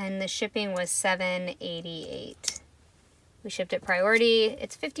 $8.86 and the shipping was $7.88. We shipped it priority.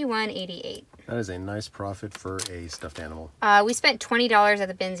 It's $51.88. That is a nice profit for a stuffed animal. We spent $20 at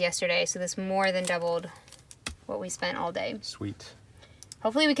the bins yesterday, so this more than doubled what we spent all day. Sweet.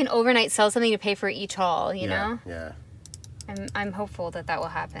 Hopefully we can overnight sell something to pay for each haul, you know? Yeah. I'm hopeful that that will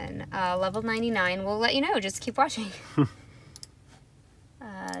happen. Level 99, we'll let you know. Just keep watching.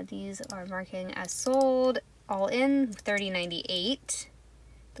 These are marking as sold. All in, $30.98.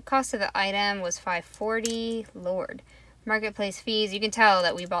 The cost of the item was $540. Lord. Marketplace fees, you can tell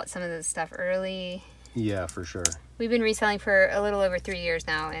that we bought some of this stuff early. Yeah, for sure. We've been reselling for a little over 3 years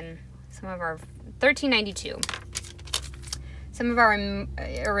now, and some of our $13.92. Some of our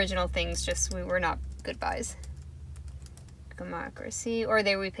original things just were not good buys. Democracy, or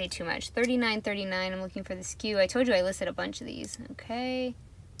there we paid too much. $39.39. I'm looking for the SKU. I told you I listed a bunch of these. Okay.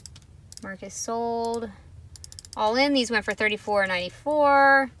 Marcus sold. All in, these went for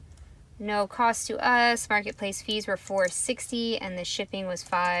 $34.94. No cost to us. Marketplace fees were $460 and the shipping was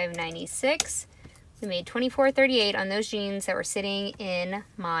 $596. We made $24.38 on those jeans that were sitting in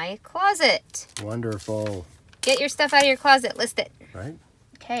my closet. Wonderful. Get your stuff out of your closet. List it. Right.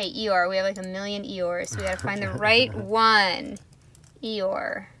 Okay, Eeyore. We have like a million Eeyores, so we gotta find the right one.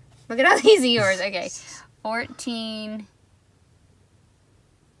 Eeyore. Look at all these Eeyores. Okay. 14.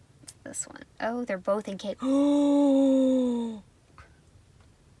 What's this one? Oh, they're both in cake. Oh.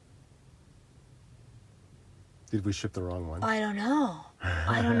 Did we ship the wrong one? I don't know.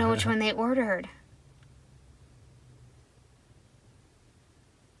 I don't know which one they ordered.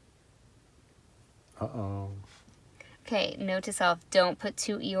 Uh-oh. Okay, note to self, don't put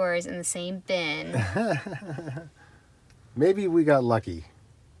two Eeyores in the same bin. Maybe we got lucky.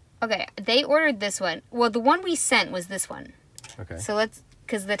 Okay, they ordered this one. Well, the one we sent was this one. Okay. So let's,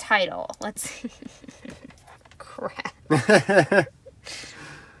 because the title, let's... Crap. Uh-oh.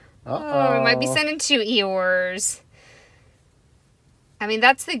 Oh, we might be sending two Eeyores. I mean,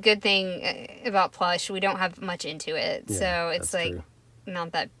 that's the good thing about plush. We don't have much into it. Yeah, so it's like true.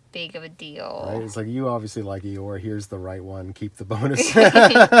 Not that big of a deal. Right? It's like, you obviously like Eeyore. Here's the right one. Keep the bonus.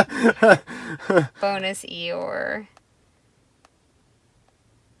 Bonus Eeyore.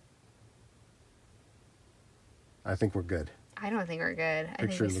 I think we're good. I don't think we're good.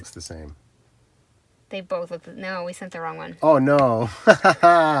 Picture looks the same. They both look... No, we sent the wrong one. Oh, no.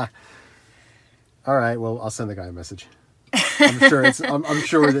 All right, well, I'll send the guy a message. I'm sure it's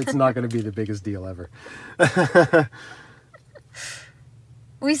not going to be the biggest deal ever.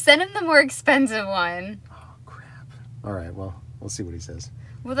 We sent him the more expensive one. Oh, crap. All right, well, we'll see what he says.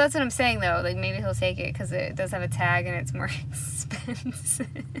 Well, that's what I'm saying, though. Like, maybe he'll take it because it does have a tag and it's more expensive.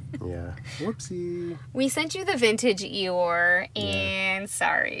 Yeah. Whoopsie. We sent you the vintage Eeyore, and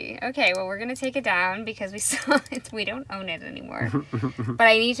sorry. Okay, well, we're going to take it down because we saw it. We don't own it anymore. But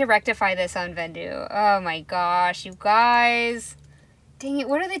I need to rectify this on Vendoo. Oh, my gosh, you guys. Dang it,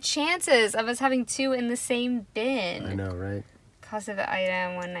 what are the chances of us having two in the same bin? I know, right? Cost of the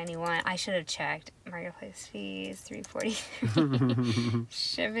item, $191. I should have checked. Marketplace fees, $343.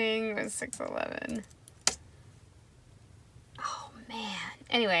 Shipping was $611. Oh man.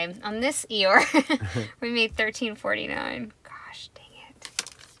 Anyway, on this Eeyore, we made $13.49. Gosh, dang it.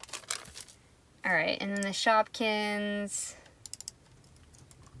 All right, and then the Shopkins.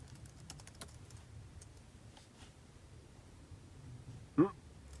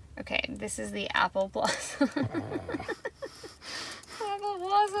 Okay, this is the Apple Blossom. Apple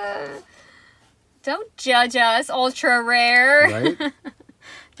Blossom. Don't judge us, ultra rare. Right?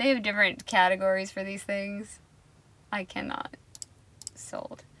 They have different categories for these things. I cannot.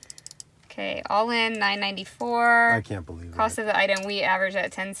 Sold. Okay, all in $9.94. I can't believe Cost that. of the item we averaged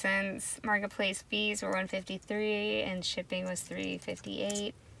at 10 cents. Marketplace fees were $1.53 and shipping was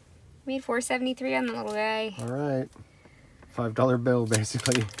 $3.58. Made $4.73 on the little guy. All right. $5 bill,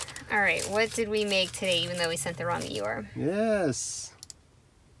 basically. All right, what did we make today, even though we sent the wrong EUR? Yes.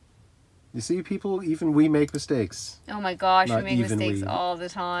 You see, people, even we make mistakes. Oh my gosh, we Not make even mistakes we, all the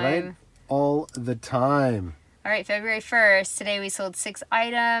time. Right? All the time. All right, February 1st. Today we sold 6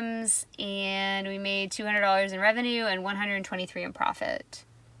 items and we made $200 in revenue and $123 in profit.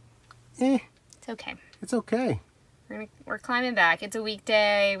 It's okay. It's okay. We're climbing back. It's a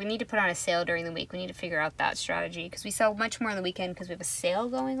weekday. We need to put on a sale during the week. We need to figure out that strategy because we sell much more on the weekend because we have a sale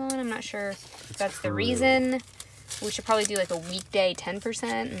going on. I'm not sure if that's the reason. We should probably do like a weekday 10%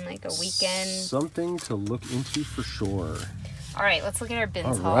 and like a weekend. Something to look into for sure. All right, let's look at our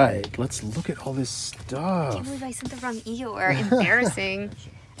bins haul. All right, let's look at all this I can't stuff. believe I sent the wrong EOR. Embarrassing.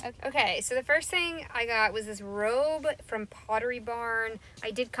 Okay, so the first thing I got was this robe from Pottery Barn.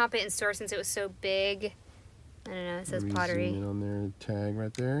 I did comp it in store since it was so big. I don't know, it says Let me Pottery. zoom in on their tag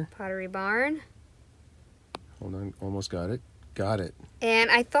right there. Pottery Barn. Hold on, almost got it. Got it. And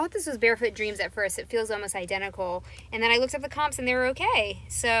I thought this was Barefoot Dreams at first. It feels almost identical. And then I looked up the comps and they were okay.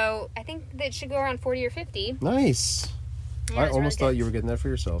 So I think that it should go around 40 or 50. Nice. Yeah, I it's almost really thought you were getting that for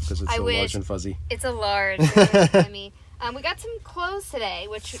yourself because it's I so wish. large and fuzzy. It's a large. We got some clothes today,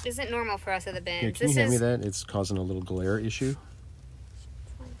 which isn't normal for us at the bins. Here, can you hand me that? It's causing a little glare issue.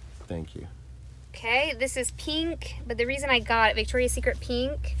 Thank you. Okay, this is pink, but the reason I got it, Victoria's Secret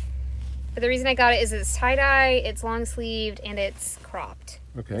pink, but the reason I got it is it's tie-dye, it's long-sleeved, and it's cropped.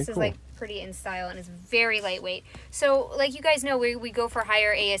 Okay, This cool. is like pretty in style and it's very lightweight. So like you guys know, we go for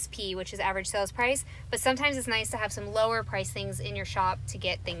higher ASP, which is average sales price, but sometimes it's nice to have some lower price things in your shop to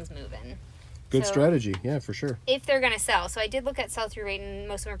get things moving. Good So, strategy. Yeah, for sure. if they're gonna sell. So I did look at sell-through rate and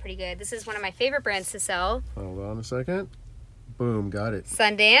most of them are pretty good. This is one of my favorite brands to sell. Hold on a second. Boom, got it.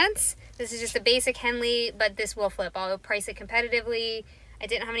 Sundance. This is just a basic Henley, but this will flip. I'll price it competitively. I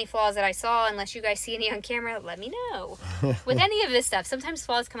didn't have any flaws that I saw. Unless you guys see any on camera, let me know. With any of this stuff, sometimes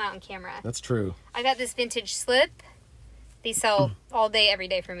flaws come out on camera. That's true. I got this vintage slip. These sell all day, every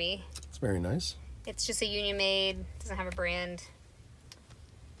day for me. It's very nice. It's just a union made. Doesn't have a brand.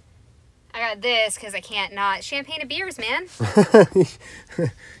 I got this because I can't not. Champagne and beers, man.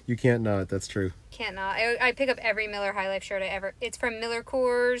 You can't not. That's true. Can't not. I pick up every Miller High Life shirt I ever. It's from Miller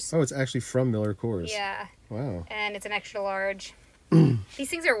Coors. Oh, it's actually from Miller Coors. Yeah. Wow. And it's an extra large. These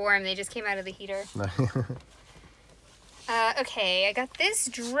things are warm. They just came out of the heater. Okay, I got this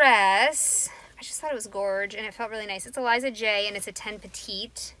dress. I just thought it was gorge, and it felt really nice. It's Eliza J, and it's a 10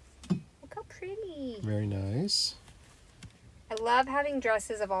 petite. Look how pretty. Very nice. I love having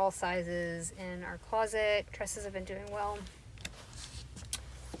dresses of all sizes in our closet. Dresses have been doing well.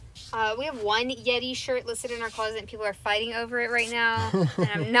 We have one Yeti shirt listed in our closet, and people are fighting over it right now. And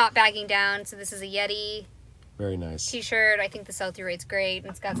I'm not backing down, so this is a Yeti Very nice. t-shirt. I think the sell-through rate's great, and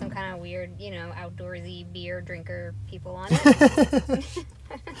it's got some kind of weird, outdoorsy beer drinker people on it.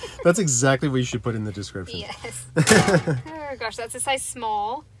 That's exactly what you should put in the description. Yes. Oh gosh, that's a size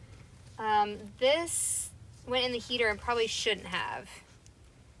small. This went in the heater and probably shouldn't have.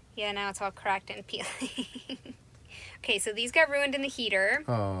 Yeah, now it's all cracked and peeling. Okay, so these got ruined in the heater.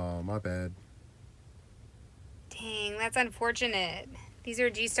 Oh, my bad. Dang, that's unfortunate. These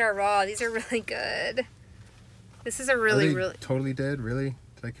are G-Star Raw. These are really good. This is a Are really, they really... totally dead? Really?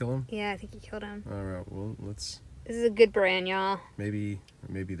 Did I kill him? Yeah, I think you killed him. All right. Well, let's. This is a good brand, y'all. Maybe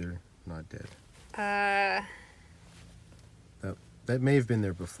they're not dead. That may have been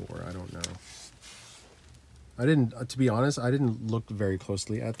there before. I don't know. I didn't. To be honest, I didn't look very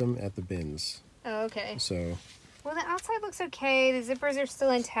closely at them at the bins. Oh, okay. So. Well, the outside looks okay. The zippers are still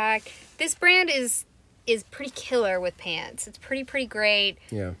intact. This brand is pretty killer with pants. It's pretty great.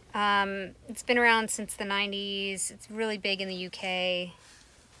 Yeah. It's been around since the 90s. It's really big in the UK.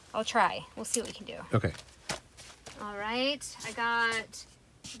 I'll try. We'll see what we can do. Okay. All right. I got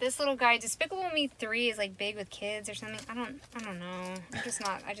this little guy. Despicable Me 3 is like big with kids or something. I don't know.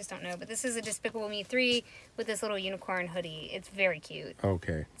 I just don't know. But this is a Despicable Me 3 with this little unicorn hoodie. It's very cute.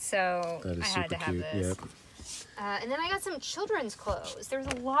 Okay. So That is I had super to have cute. this. Yep. And then I got some children's clothes. There's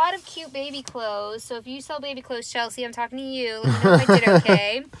a lot of cute baby clothes. So if you sell baby clothes, Chelsea, I'm talking to you. Let me know if I did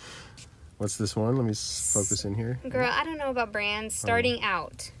okay. What's this one? Let me focus in here. Girl, I don't know about brands starting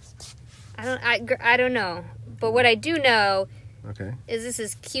out. I don't know. But what I do know is this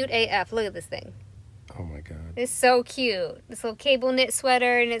is cute AF. Look at this thing. Oh my god. It's so cute. This little cable knit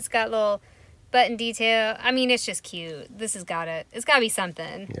sweater, and it's got little button detail. I mean, it's just cute. It's gotta be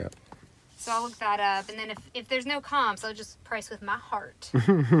something. Yeah. So I'll look that up, and then if there's no comps, I'll just price with my heart.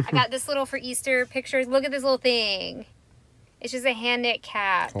 I got this little for Easter pictures. Look at this little thing. It's just a hand knit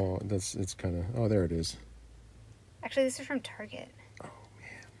cap. Oh, it's kind of. Oh, there it is. Actually, this is from Target. Oh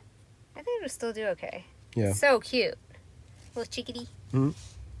man. I think it'll still do okay. Yeah. So cute. Little chickadee. Mm-hmm.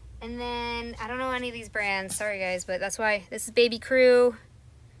 And then I don't know any of these brands. Sorry guys, but that's why this is Baby Crew.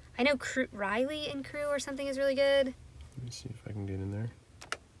 I know Riley and Crew or something is really good. Let me see if I can get in there.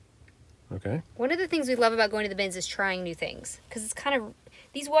 Okay. One of the things we love about going to the bins is trying new things. Because it's kind of...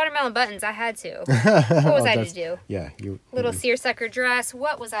 These watermelon buttons, I had to. What was I to do? Yeah. Little seersucker dress.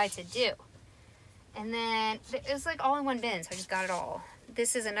 What was I to do? And then it was like all in one bin, so I just got it all.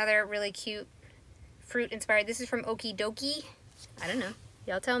 This is another really cute fruit inspired. This is from Okie Dokie. I don't know.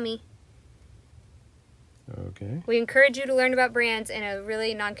 Y'all tell me. Okay. We encourage you to learn about brands in a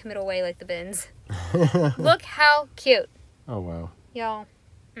really non-committal way like the bins. Look how cute. Oh, wow. Y'all,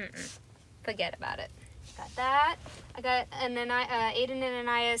 forget about it. Got that. I got Aiden and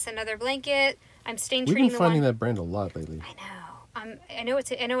Anais another blanket. I'm stain treating We've been finding that brand a lot lately. I know. I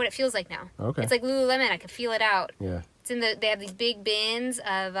know what it feels like now. Okay. It's like Lululemon. I can feel it out. Yeah. It's they have these big bins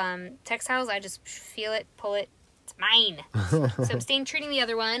of textiles. I just feel it, pull it. It's mine. So I'm stain treating the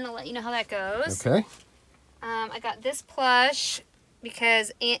other one. I'll let you know how that goes. Okay. I got this plush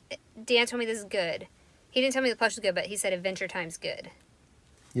because Dan told me this is good. He didn't tell me the plush was good, but he said Adventure Time's good.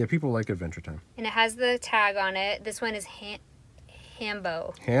 Yeah, people like Adventure Time. And it has the tag on it. This one is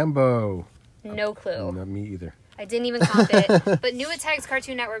Hambo. Hambo. No clue. Not me either. I didn't even comp it. But New Tags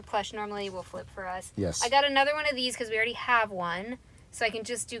Cartoon Network plush normally will flip for us. Yes. I got another one of these because we already have one. So I can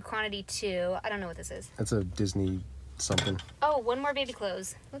just do quantity 2. I don't know what this is. That's a Disney something. Oh, one more baby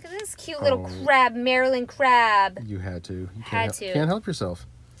clothes. Look at this cute little crab, Maryland crab. You had to. You Can't help yourself.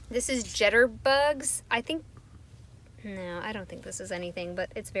 This is Jitterbugs. I think... No, I don't think this is anything, but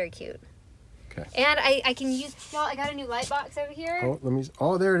it's very cute. Okay. And I can use... Y'all, I got a new light box over here. Oh,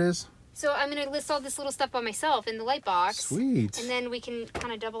 Oh, there it is. So I'm going to list all this little stuff by myself in the light box. Sweet. And then we can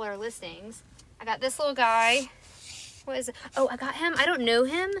kind of double our listings. I got this little guy. What is it? Oh, I got him. I don't know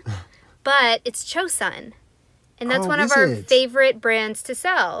him, but it's Chosun. And that's one of our favorite brands to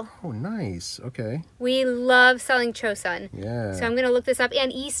sell. Oh, nice. Okay. We love selling Chosun. Yeah. So I'm going to look this up.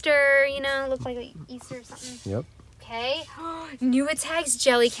 And Easter, look like Easter or something. Yep. Okay. New Tags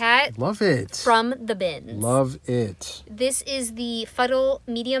Jellycat. Love it. From the bins. Love it. This is the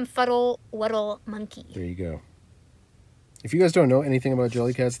medium fuddle wuddle monkey. There you go. If you guys don't know anything about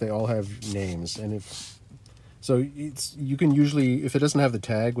Jellycats, they all have names. And you can usually, if it doesn't have the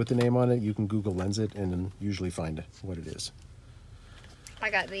tag with the name on it, you can Google Lens it and then usually find what it is. I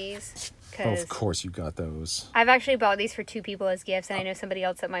got these. Oh, of course you got those. I've actually bought these for 2 people as gifts, and I know somebody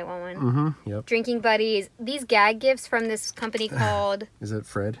else that might want one. Mm-hmm, yep. Drinking buddies. These gag gifts from this company called... Is it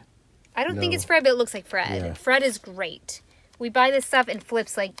Fred? I don't think it's Fred, but it looks like Fred. Yeah. Fred is great. We buy this stuff and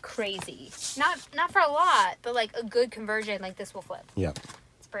flips like crazy. Not for a lot, but like a good conversion, like this will flip. Yep.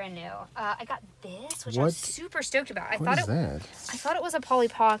 It's brand new. I got this, which I was super stoked about. What is that? I thought it was a Polly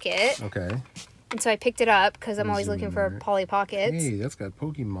Pocket. Okay. And so I picked it up because I'm always looking for Polly Pockets. Hey, that's got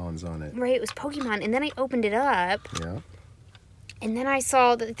Pokemons on it. Right, it was Pokemon. And then I opened it up. Yeah. And then I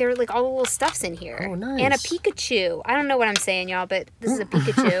saw that there were like all the little stuffs in here. Oh, nice. And a Pikachu. I don't know what I'm saying, y'all, but this is a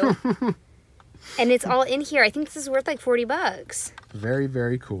Pikachu. And it's all in here. I think this is worth like $40. Very,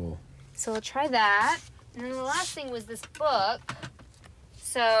 very cool. So I'll try that. And then the last thing was this book.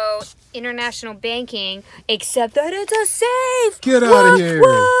 So, international banking, except that it's a safe. Get out of here.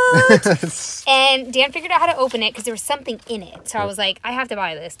 What? And Dan figured out how to open it because there was something in it. So I was like, I have to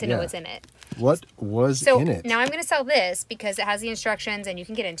buy this to know what's in it. What was in it? So now I'm going to sell this because it has the instructions and you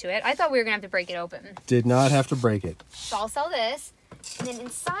can get into it. I thought we were going to have to break it open. Did not have to break it. So I'll sell this. And then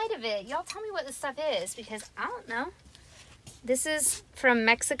inside of it, y'all tell me what this stuff is because I don't know. This is from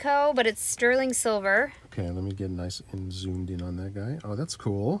Mexico, but it's sterling silver. Okay, let me get nice and zoomed in on that guy. Oh, that's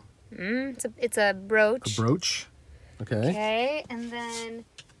cool. It's a brooch. A brooch. Okay. Okay, and then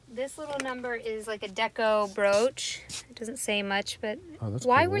this little number is like a deco brooch. It doesn't say much, but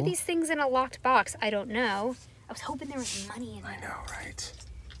why were these things in a locked box? I don't know. I was hoping there was money in it. I know, right?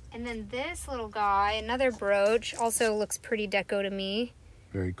 And then this little guy, another brooch, also looks pretty deco to me.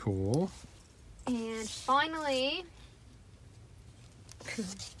 Very cool. And finally...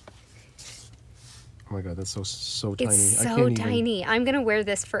 Oh my god, that's so tiny. It's I so can't tiny. Even... I'm gonna wear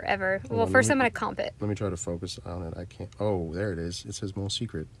this forever. Well, on, first I'm gonna comp it. Let me try to focus on it. I can't. Oh, there it is. It says most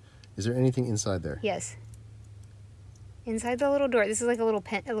secret. Is there anything inside there? Yes. Inside the little door. This is like a little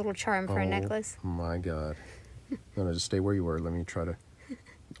pin, a little charm for a necklace. Oh my god. No, just stay where you were. Let me try to.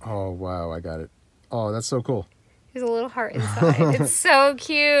 Oh wow, I got it. Oh, that's so cool. There's a little heart inside. It's so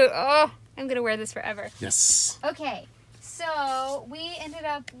cute. Oh, I'm gonna wear this forever. Yes. Okay. So we ended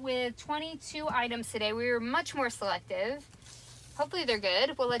up with 22 items today. We were much more selective. Hopefully they're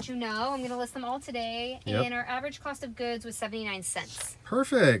good. We'll let you know. I'm going to list them all today. Yep. And our average cost of goods was 79 cents.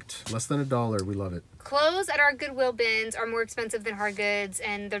 Perfect. Less than $1. We love it. Clothes at our Goodwill bins are more expensive than hard goods,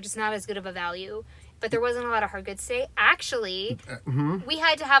 and they're just not as good of a value. But there wasn't a lot of hard goods today. Actually, we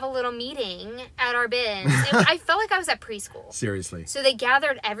had to have a little meeting at our bins. I felt like I was at preschool. Seriously. So they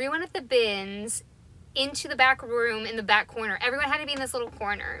gathered everyone at the bins into the back room in the back corner. Everyone had to be in this little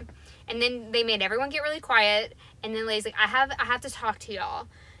corner. And then they made everyone get really quiet. And then Lay's like, I have to talk to y'all.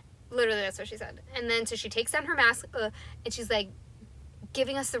 Literally, that's what she said. And then so she takes down her mask and she's like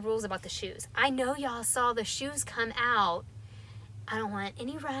giving us the rules about the shoes. I know y'all saw the shoes come out. I don't want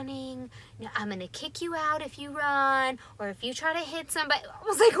any running. No, I'm going to kick you out if you run or if you try to hit somebody. I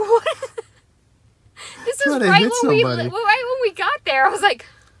was like, what? This is right when we got there. I was like,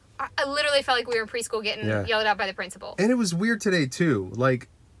 I literally felt like we were in preschool getting yelled at by the principal. And it was weird today, too. Like,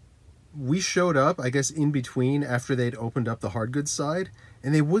 we showed up, I guess, in between after they'd opened up the hard goods side,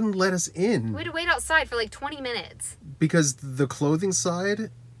 and they wouldn't let us in. We had to wait outside for like 20 minutes. Because the clothing side,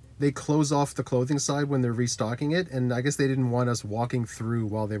 they close off the clothing side when they're restocking it, and I guess they didn't want us walking through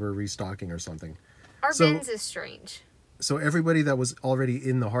while they were restocking or something. Our bins is strange. So everybody that was already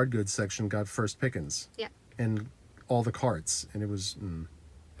in the hard goods section got first pickings. Yeah. And all the carts, and it was...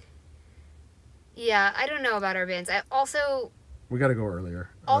 Yeah, I don't know about our bins. We gotta go earlier.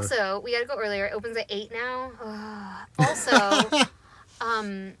 We gotta go earlier. It opens at 8 now.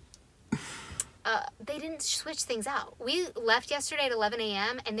 They didn't switch things out. We left yesterday at 11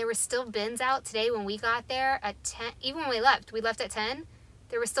 a.m. and there were still bins out today when we got there at 10. Even when we left at 10.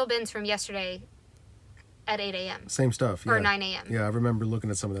 There were still bins from yesterday at 8 a.m. Same stuff. Or 9 a.m. Yeah, I remember looking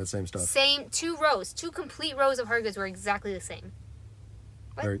at some of that same stuff. Two complete rows of hard goods were exactly the same.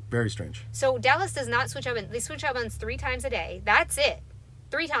 What? Very, very strange. So Dallas does not switch ovens. They switch ovens 3 times a day. That's it.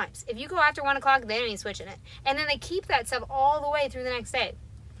 3 times. If you go after 1 o'clock, they don't even switch in it. And then they keep that stuff all the way through the next day.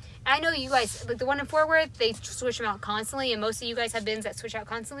 I know you guys, like the one in Fort Worth, they switch them out constantly, and most of you guys have bins that switch out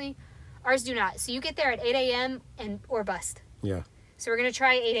constantly. Ours do not. So you get there at 8 a.m. or bust. Yeah. So we're going to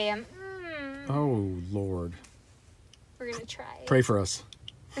try 8 a.m. Oh, Lord. We're going to try it. Pray for us.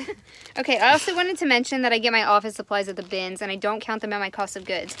 Okay, I also wanted to mention that I get my office supplies at the bins, and I don't count them at my cost of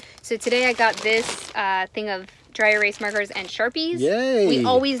goods. So today I got this thing of dry erase markers and Sharpies. Yay! We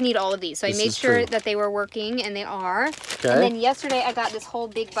always need all of these, so I made sure that they were working, and they are. Okay. And then yesterday I got this whole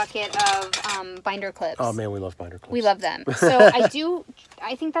big bucket of binder clips. Oh man, we love binder clips. We love them. So I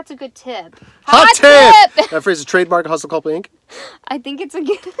think that's a good tip. Hot tip! That phrase is trademark Hustle Culpa Inc. I think it's a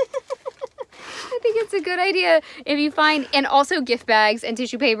good... I think it's a good idea if you find, and also gift bags and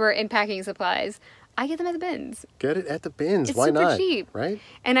tissue paper and packing supplies. I get them at the bins. Get it at the bins. It's Why super not? cheap, right?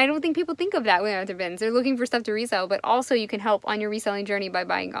 And I don't think people think of that when they're at their bins. They're looking for stuff to resell, but also you can help on your reselling journey by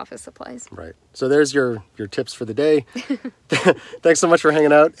buying office supplies. Right. So there's your tips for the day. Thanks so much for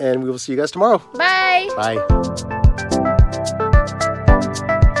hanging out, and we will see you guys tomorrow. Bye. Bye.